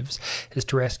archives is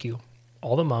to rescue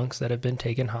all the monks that have been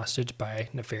taken hostage by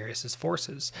Nefarious's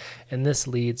forces. And this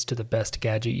leads to the best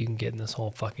gadget you can get in this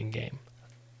whole fucking game.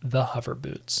 The hover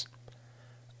boots.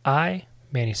 I,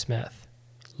 Manny Smith,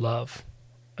 love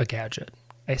a gadget.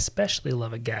 I especially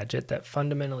love a gadget that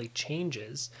fundamentally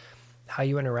changes how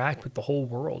you interact with the whole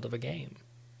world of a game.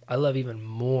 I love even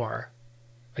more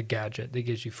a gadget that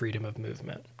gives you freedom of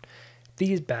movement.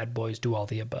 These bad boys do all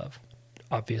the above,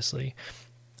 obviously.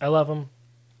 I love them,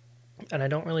 and I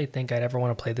don't really think I'd ever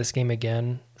want to play this game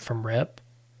again from rip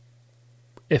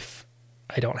if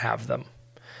I don't have them.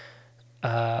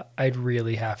 I'd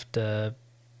really have to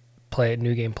play it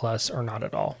New Game Plus or not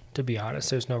at all, to be honest.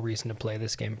 There's no reason to play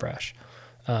this game fresh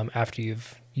after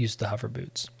you've used the hover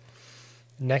boots.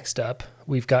 Next up,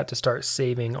 we've got to start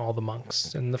saving all the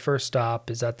monks. And the first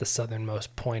stop is at the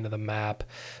southernmost point of the map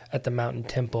at the mountain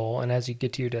temple. And as you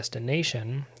get to your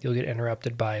destination, you'll get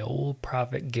interrupted by old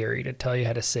Prophet Gary to tell you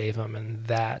how to save him. And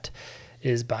that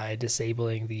is by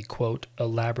disabling the, quote,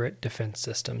 elaborate defense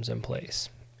systems in place,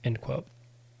 end quote.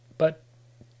 But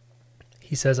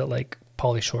he says it like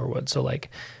Pauly Shore would. So like,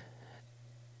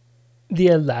 the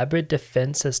elaborate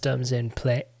defense systems in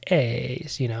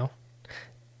place, you know.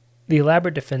 The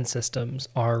elaborate defense systems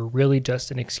are really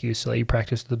just an excuse to let you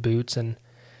practice the boots, and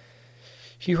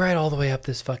you ride all the way up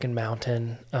this fucking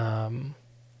mountain, and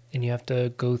you have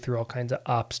to go through all kinds of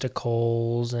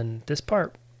obstacles, and this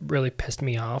part really pissed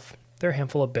me off. There are a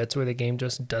handful of bits where the game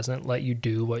just doesn't let you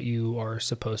do what you are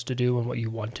supposed to do and what you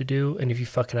want to do, and if you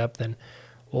fuck it up, then,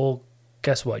 well,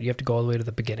 guess what? You have to go all the way to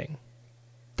the beginning.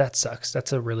 That sucks.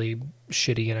 That's a really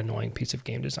shitty and annoying piece of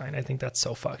game design. I think that's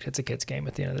so fucked. It's a kid's game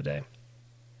at the end of the day.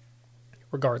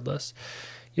 Regardless,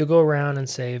 you'll go around and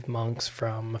save monks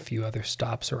from a few other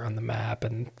stops around the map,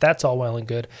 and that's all well and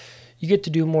good. You get to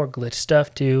do more glitch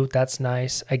stuff too. That's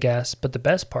nice, I guess. But the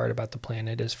best part about the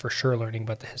planet is for sure learning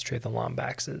about the history of the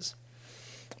Lombaxes.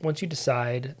 Once you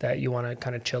decide that you want to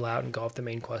kind of chill out and go off the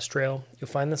main quest trail, you'll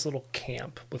find this little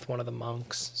camp with one of the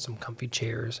monks, some comfy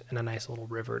chairs, and a nice little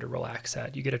river to relax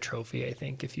at. You get a trophy, I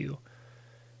think, if you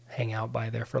hang out by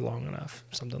there for long enough,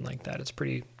 something like that.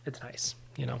 It's nice,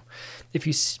 you know. If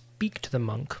you speak to the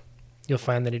monk, you'll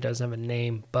find that he doesn't have a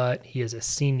name, but he is a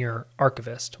senior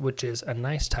archivist, which is a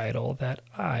nice title that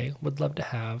I would love to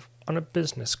have on a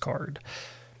business card.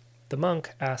 The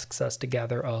monk asks us to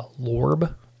gather a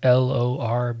lorb,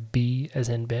 L-O-R-B as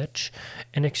in bitch,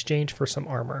 in exchange for some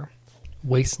armor.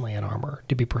 Wasteland armor,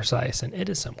 to be precise, and it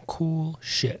is some cool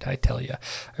shit, I tell you.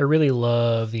 I really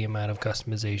love the amount of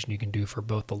customization you can do for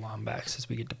both the Lombaxes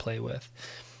we get to play with.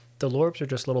 The lorbs are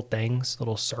just little things,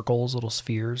 little circles, little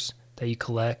spheres that you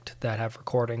collect that have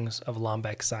recordings of a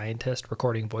Lombax scientist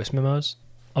recording voice memos.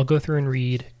 I'll go through and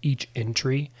read each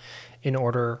entry in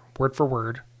order, word for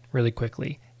word, really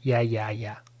quickly.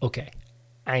 Yeah. Okay,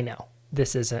 I know.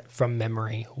 This isn't from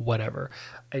memory, whatever.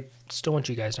 I still want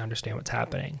you guys to understand what's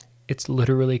happening. It's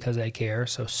literally because I care,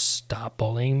 so stop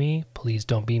bullying me. Please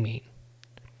don't be mean.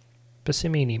 But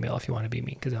send me an email if you want to be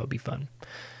mean, because that would be fun.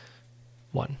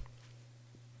 1.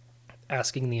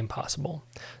 Asking the impossible.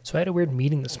 So I had a weird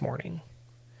meeting this morning.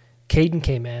 Caden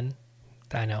came in.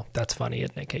 I know, that's funny,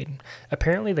 isn't it, Caden?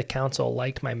 Apparently the council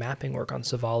liked my mapping work on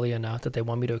Savali enough that they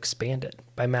want me to expand it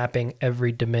by mapping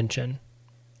every dimension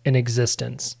in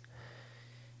existence.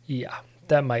 Yeah,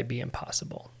 that might be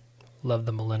impossible. Love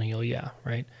the millennial, yeah,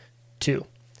 right? 2,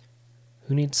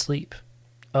 who needs sleep?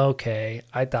 Okay,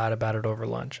 I thought about it over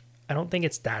lunch. I don't think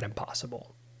it's that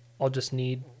impossible. I'll just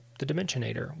need the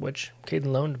Dimensionator, which Caden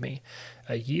loaned me,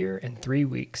 1 year and 3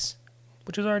 weeks,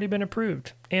 which has already been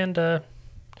approved, and to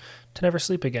never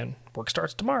sleep again. Work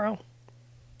starts tomorrow.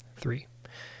 3,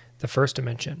 the first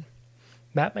dimension.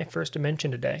 Mapped my first dimension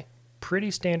today.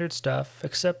 Pretty standard stuff,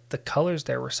 except the colors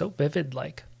there were so vivid,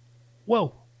 like,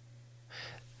 whoa.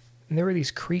 And there were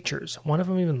these creatures. One of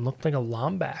them even looked like a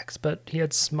Lombax, but he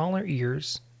had smaller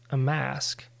ears, a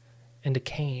mask, and a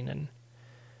cane, and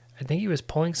I think he was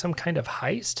pulling some kind of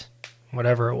heist.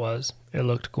 Whatever it was, it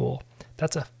looked cool.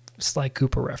 That's a Sly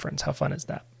Cooper reference. How fun is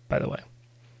that, by the way?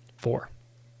 4.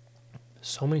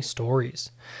 So many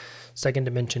stories. Second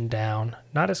dimension down,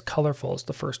 not as colorful as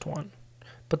the first one,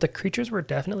 but the creatures were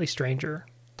definitely stranger.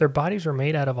 Their bodies were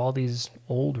made out of all these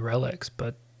old relics,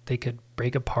 but they could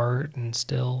break apart and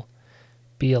still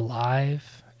be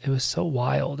alive. It was so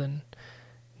wild, and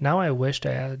now I wished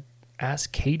I had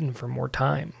asked Caden for more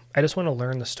time. I just want to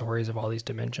learn the stories of all these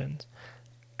dimensions.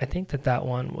 I think that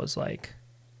one was like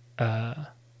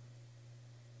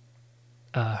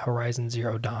Horizon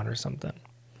Zero Dawn or something.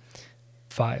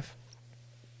 5.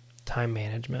 Time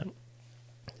management.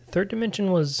 Third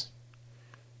dimension was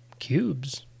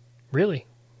cubes. Really,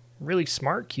 really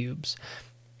smart cubes.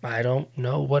 I don't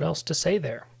know what else to say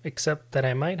there, except that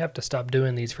I might have to stop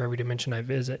doing these for every dimension I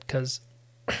visit, because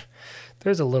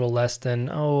there's a little less than,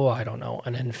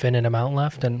 an infinite amount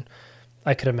left, and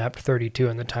I could have mapped 32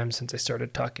 in the time since I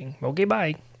started talking. Okay,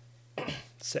 bye.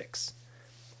 6.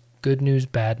 Good news,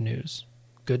 bad news.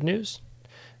 Good news?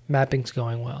 Mapping's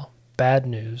going well. Bad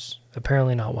news,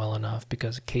 apparently not well enough,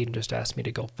 because Caden just asked me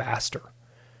to go faster.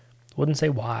 Wouldn't say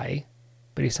why,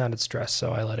 but he sounded stressed,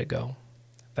 so I let it go.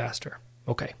 Faster.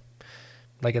 Okay.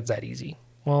 Like it's that easy.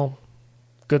 Well,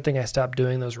 good thing I stopped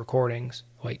doing those recordings.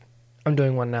 Wait, I'm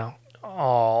doing one now.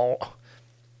 Oh.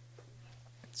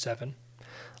 7.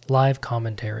 Live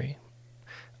commentary.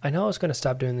 I know I was going to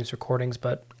stop doing these recordings,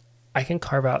 but I can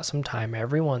carve out some time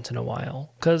every once in a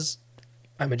while, because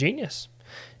I'm a genius.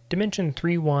 Dimension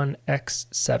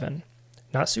 31X7.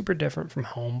 Not super different from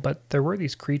home, but there were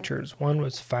these creatures. One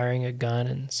was firing a gun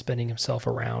and spinning himself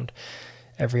around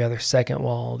every other second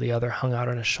while the other hung out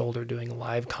on his shoulder doing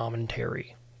live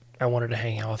commentary. I wanted to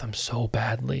hang out with him so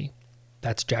badly.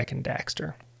 That's Jack and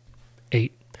Daxter.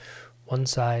 8. One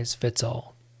size fits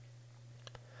all.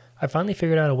 I finally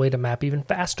figured out a way to map even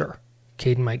faster.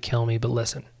 Caden might kill me, but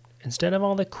listen. Instead of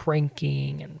all the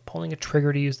cranking and pulling a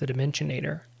trigger to use the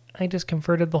Dimensionator, I just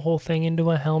converted the whole thing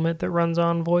into a helmet that runs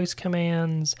on voice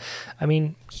commands. I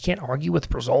mean, he can't argue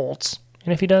with results.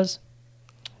 And if he does,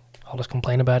 I'll just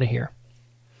complain about it here.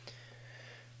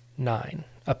 9.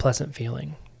 A pleasant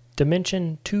feeling.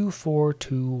 Dimension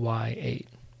 242Y8.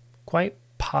 Quite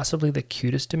possibly the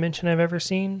cutest dimension I've ever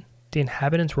seen. The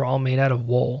inhabitants were all made out of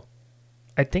wool.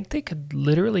 I think they could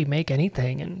literally make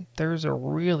anything, and there's a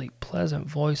really pleasant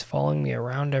voice following me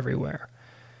around everywhere.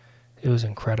 It was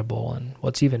incredible, and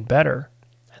what's even better,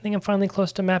 I think I'm finally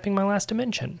close to mapping my last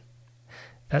dimension.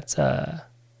 That's that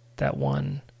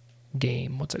one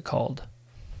game, what's it called?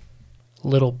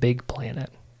 Little Big Planet.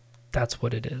 That's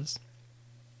what it is.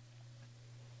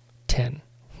 10.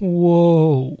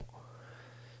 Whoa.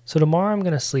 So tomorrow I'm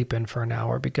going to sleep in for an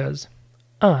hour because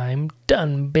I'm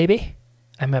done, baby.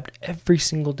 I mapped every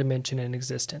single dimension in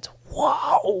existence.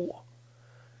 Wow.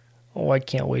 Oh, I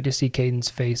can't wait to see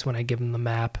Caden's face when I give him the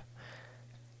map.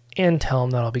 And tell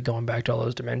him that I'll be going back to all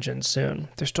those dimensions soon.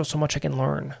 There's still so much I can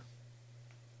learn.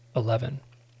 11.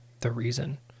 The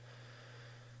reason.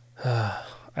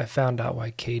 I found out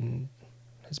why Caden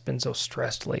has been so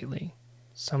stressed lately.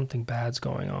 Something bad's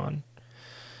going on.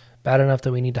 Bad enough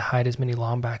that we need to hide as many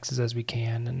Lombaxes as we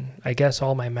can, and I guess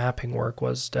all my mapping work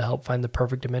was to help find the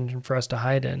perfect dimension for us to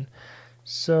hide in.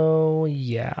 So,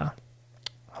 yeah.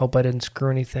 Hope I didn't screw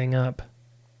anything up.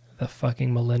 The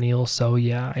fucking millennial, so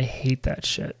yeah, I hate that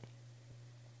shit.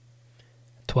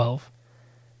 12.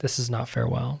 This is not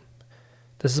farewell.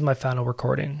 This is my final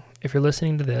recording. If you're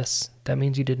listening to this, that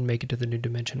means you didn't make it to the new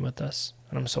dimension with us,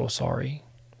 and I'm so sorry.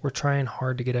 We're trying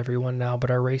hard to get everyone now, but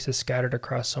our race is scattered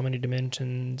across so many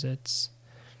dimensions, This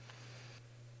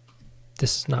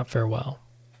is not farewell.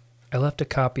 I left a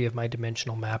copy of my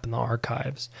dimensional map in the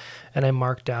archives, and I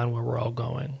marked down where we're all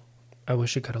going. I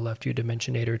wish I could have left you a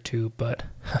Dimensionator too, but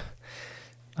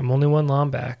I'm only one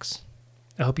Lombax.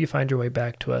 I hope you find your way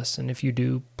back to us, and if you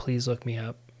do, please look me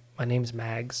up. My name's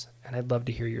Mags, and I'd love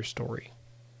to hear your story.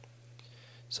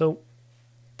 So,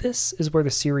 this is where the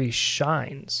series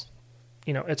shines.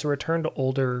 You know, it's a return to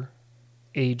older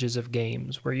ages of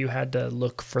games where you had to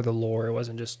look for the lore. It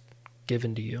wasn't just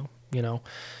given to you, you know.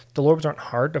 The lores aren't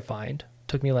hard to find. It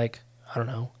took me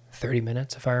 30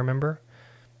 minutes if I remember.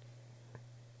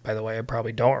 By the way, I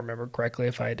probably don't remember correctly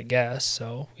if I had to guess.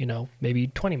 So, maybe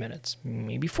 20 minutes,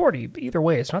 maybe 40. But either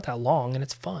way, it's not that long and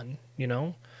it's fun,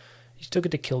 You still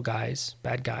get to kill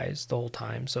bad guys the whole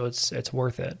time. So it's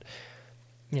worth it.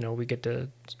 We get to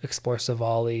explore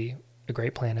Savali, a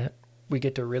great planet. We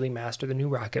get to really master the new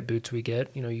rocket boots we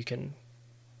get. You can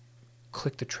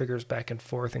click the triggers back and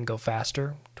forth and go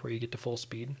faster to where you get to full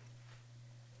speed.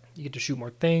 You get to shoot more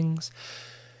things,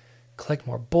 collect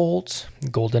more bolts,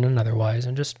 golden and otherwise,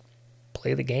 and just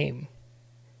play the game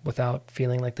without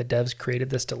feeling like the devs created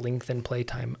this to lengthen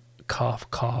playtime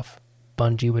Cough, cough.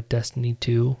 Bungie with Destiny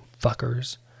 2.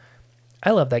 Fuckers.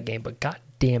 I love that game, but god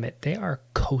damn it, they are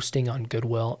coasting on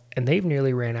goodwill, and they've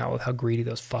nearly ran out with how greedy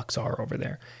those fucks are over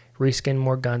there. Reskin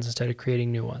more guns instead of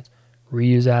creating new ones.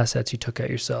 Reuse assets you took out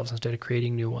yourselves instead of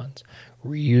creating new ones.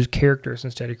 Reuse characters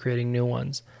instead of creating new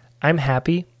ones. I'm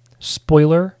happy.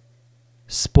 Spoiler,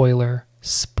 spoiler,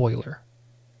 spoiler.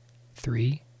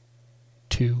 3,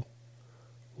 2,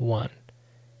 1.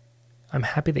 I'm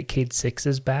happy that Cade 6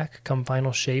 is back come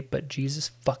final shape, but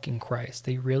Jesus fucking Christ,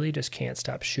 they really just can't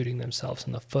stop shooting themselves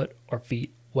in the foot or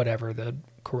feet, whatever the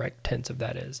correct tense of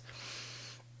that is.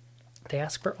 They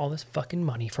ask for all this fucking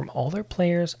money from all their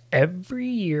players every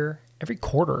year, every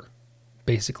quarter,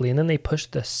 basically, and then they push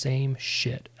the same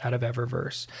shit out of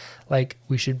Eververse. Like,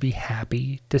 we should be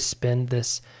happy to spend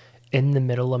this in the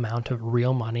middle amount of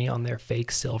real money on their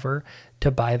fake silver to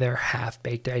buy their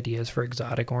half-baked ideas for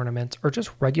exotic ornaments or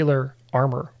just regular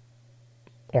armor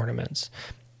ornaments.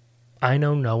 I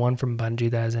know no one from Bungie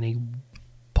that has any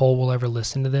pull will ever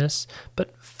listen to this,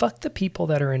 but fuck the people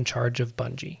that are in charge of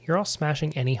Bungie. You're all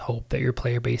smashing any hope that your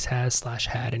player base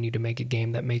has/had in you to make a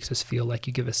game that makes us feel like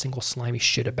you give a single slimy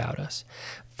shit about us.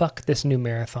 Fuck this new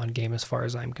marathon game as far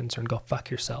as I'm concerned. Go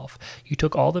fuck yourself. You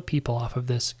took all the people off of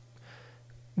this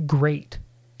great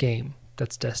game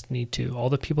that's Destiny 2, all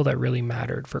the people that really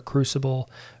mattered for Crucible,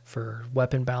 for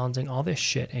weapon balancing, all this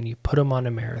shit, and you put them on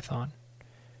a marathon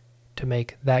to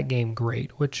make that game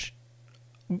great, which,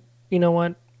 you know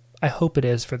what, I hope it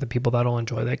is for the people that'll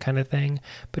enjoy that kind of thing,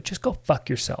 but just go fuck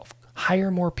yourself. Hire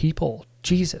more people.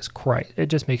 Jesus Christ, it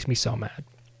just makes me so mad.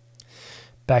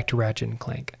 Back to Ratchet and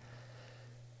Clank.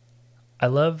 I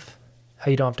love how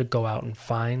you don't have to go out and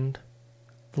find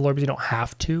the Lorbs. You don't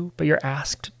have to, but you're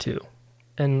asked to.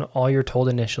 And all you're told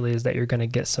initially is that you're going to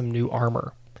get some new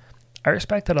armor. I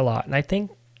respect that a lot. And I think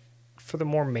for the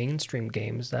more mainstream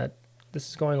games that this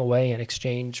is going away in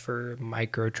exchange for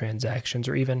microtransactions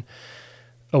or even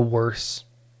a worse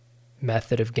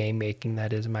method of game making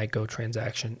that is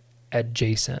microtransaction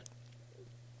adjacent.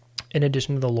 In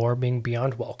addition to the lore being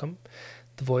beyond welcome,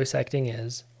 the voice acting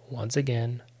is, once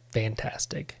again,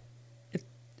 fantastic.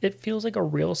 It feels like a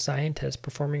real scientist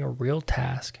performing a real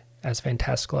task, as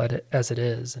fantastical as it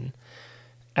is, and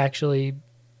actually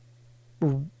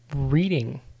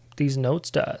reading these notes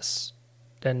to us,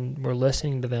 and we're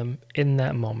listening to them in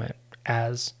that moment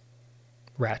as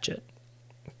Ratchet.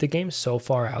 The game's so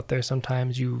far out there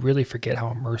sometimes you really forget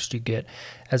how immersed you get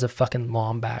as a fucking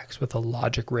Lombax with a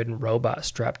logic-ridden robot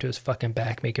strapped to his fucking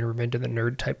back making Revenge of the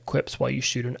Nerd type quips while you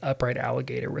shoot an upright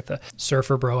alligator with a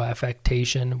surfer bro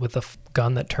affectation with a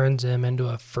gun that turns him into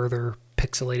a further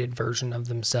pixelated version of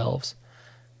themselves.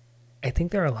 I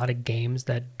think there are a lot of games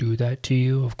that do that to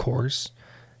you, of course,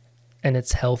 and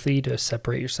it's healthy to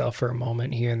separate yourself for a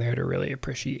moment here and there to really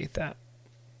appreciate that.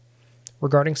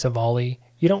 Regarding Savali,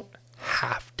 you don't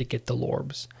have to get the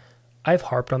Lorbs. I've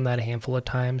harped on that a handful of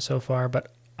times so far,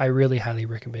 but I really highly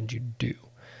recommend you do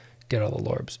get all the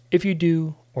Lorbs. If you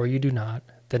do, or you do not,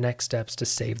 the next step's to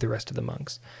save the rest of the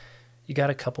monks. You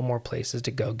got a couple more places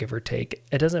to go, give or take.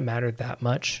 It doesn't matter that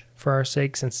much for our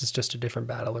sake, since it's just a different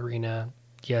battle arena.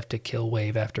 You have to kill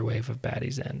wave after wave of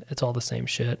baddies in. It's all the same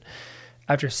shit.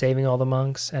 After saving all the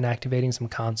monks and activating some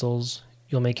consoles,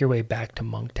 you'll make your way back to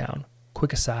Monktown.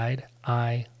 Quick aside,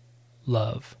 I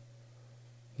love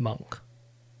Monk.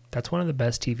 That's one of the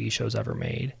best TV shows ever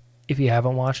made. If you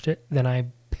haven't watched it, then I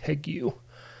beg you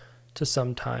to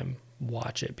sometime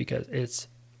watch it because it's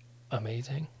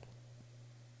amazing.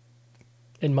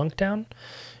 In Monktown,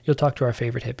 you'll talk to our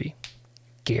favorite hippie,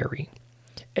 Gary.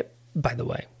 By the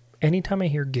way, anytime I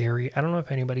hear Gary, I don't know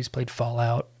if anybody's played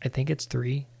Fallout. I think it's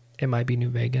 3. It might be New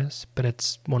Vegas, but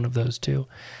it's one of those two.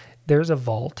 There's a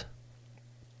vault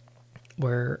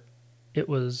where it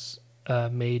was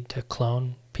made to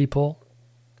clone people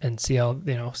and see how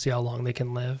long they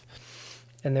can live.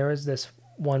 And there was this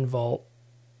one vault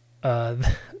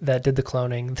that did the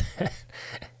cloning.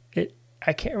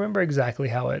 I can't remember exactly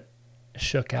how it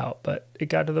shook out, but it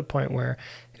got to the point where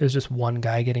it was just one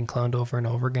guy getting cloned over and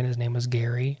over again. His name was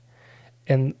Gary,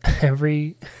 and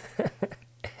every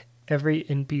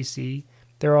NPC,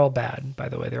 they're all bad, by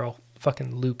the way, they're all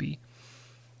fucking loopy,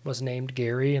 was named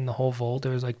Gary. In the whole vault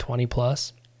there was like 20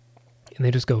 plus, and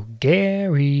they just go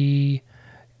Gary,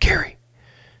 Gary,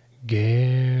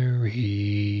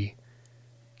 Gary,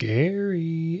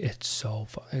 Gary. It's so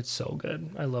fun. It's so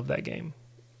good. I love that game.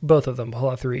 Both of them,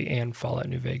 Fallout 3 and Fallout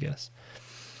New Vegas.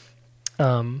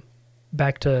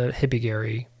 Back to Hippie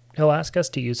Gary. He'll ask us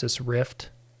to use this rift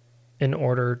in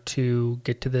order to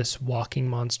get to this walking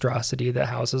monstrosity that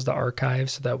houses the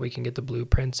archive so that we can get the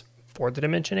blueprints for the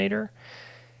Dimensionator.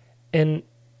 And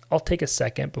I'll take a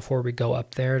second before we go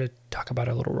up there to talk about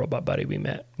our little robot buddy we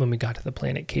met when we got to the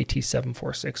planet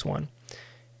KT-7461.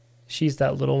 She's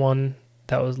that little one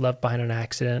that was left behind in an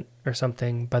accident or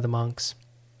something by the monks.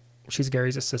 She's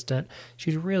Gary's assistant.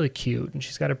 She's really cute, and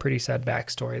she's got a pretty sad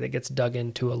backstory that gets dug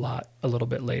into a little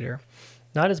bit later.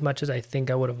 Not as much as I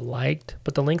think I would have liked,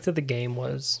 but the length of the game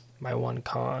was my one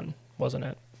con, wasn't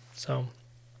it? So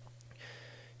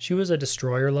she was a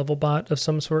destroyer level bot of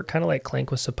some sort, kind of like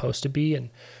Clank was supposed to be, and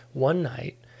one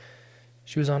night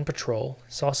she was on patrol,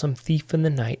 saw some thief in the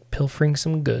night pilfering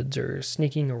some goods or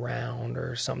sneaking around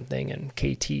or something, and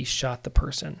KT shot the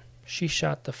person. She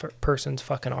shot the person's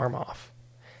fucking arm off.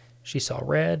 She saw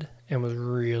red and was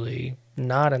really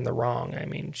not in the wrong. I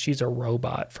mean, she's a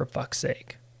robot, for fuck's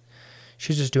sake.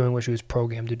 She's just doing what she was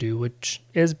programmed to do, which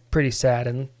is pretty sad.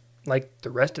 And like the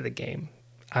rest of the game,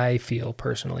 I feel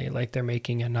personally like they're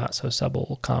making a not so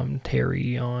subtle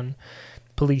commentary on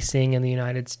policing in the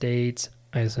United States,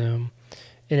 I assume.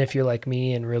 And if you're like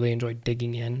me and really enjoy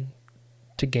digging in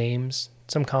to games,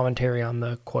 some commentary on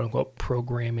the quote-unquote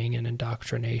programming and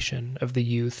indoctrination of the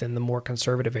youth in the more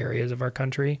conservative areas of our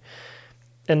country,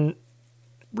 and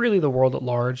really the world at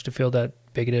large, to feel that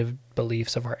bigoted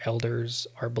beliefs of our elders,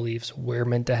 our beliefs we're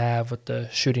meant to have with the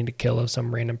shooting to kill of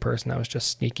some random person that was just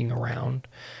sneaking around.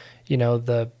 You know,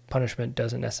 the punishment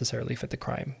doesn't necessarily fit the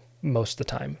crime most of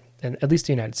the time, and at least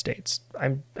the United States.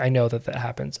 I know that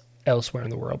happens elsewhere in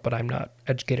the world, but I'm not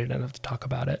educated enough to talk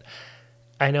about it.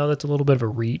 I know that's a little bit of a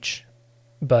reach,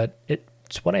 but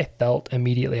it's what I felt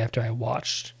immediately after I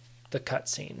watched the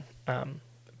cutscene.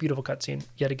 Beautiful cutscene,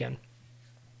 yet again.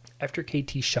 After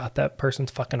KT shot that person's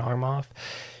fucking arm off,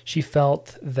 she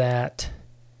felt that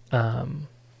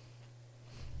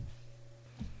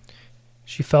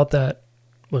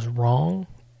was wrong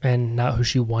and not who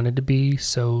she wanted to be,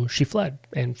 so she fled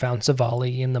and found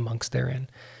Savali and the monks therein.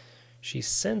 She's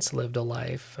since lived a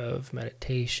life of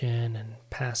meditation and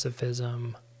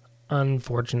pacifism.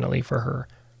 Unfortunately for her,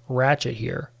 Ratchet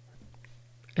here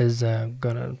is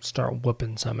gonna start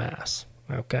whooping some ass,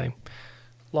 okay?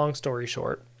 Long story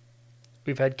short,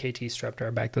 we've had KT strapped to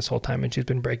our back this whole time, and she's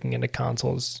been breaking into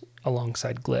consoles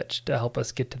alongside Glitch to help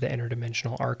us get to the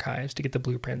interdimensional archives to get the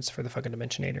blueprints for the fucking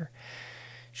Dimensionator.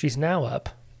 She's now up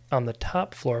on the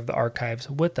top floor of the archives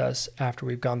with us after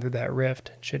we've gone through that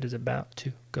rift. Shit is about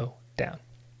to go down.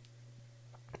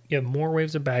 You have more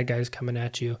waves of bad guys coming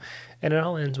at you, and it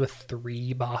all ends with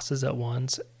 3 bosses at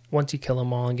once. Once you kill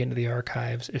them all and get into the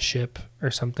archives, a ship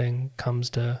or something comes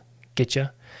to get you,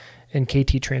 and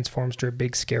KT transforms to a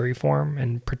big scary form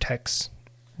and protects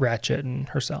Ratchet and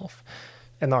herself,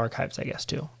 and the archives, I guess,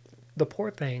 too. The poor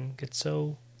thing gets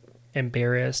so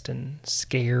embarrassed and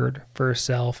scared for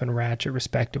herself and Ratchet,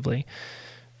 respectively,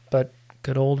 but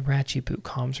good old Ratchet Poo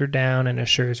calms her down and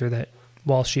assures her that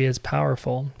while she is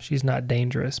powerful, she's not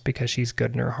dangerous because she's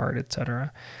good in her heart,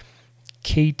 etc.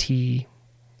 KT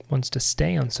wants to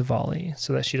stay on Savali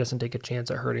so that she doesn't take a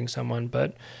chance at hurting someone,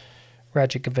 but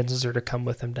Ratchet convinces her to come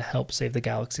with him to help save the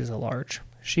galaxies at large.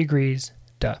 She agrees.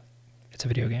 Duh. It's a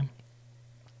video game.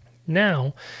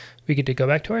 Now, we get to go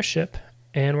back to our ship,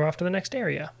 and we're off to the next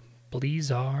area.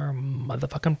 Blizar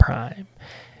motherfucking Prime.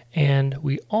 And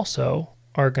we also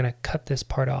are going to cut this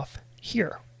part off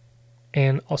here.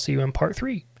 And I'll see you in part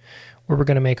 3, where we're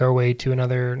going to make our way to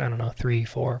another, 3,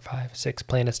 4, 5, 6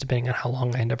 planets, depending on how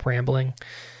long I end up rambling.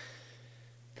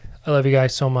 I love you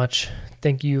guys so much.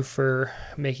 Thank you for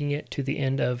making it to the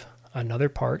end of another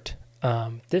part.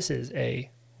 This is a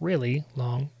really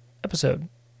long episode,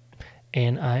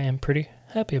 and I am pretty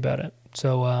happy about it.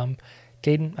 So,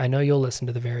 Caden, I know you'll listen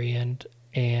to the very end,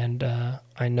 and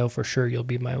I know for sure you'll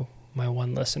be my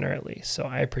one listener at least. So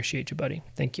I appreciate you, buddy.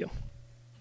 Thank you.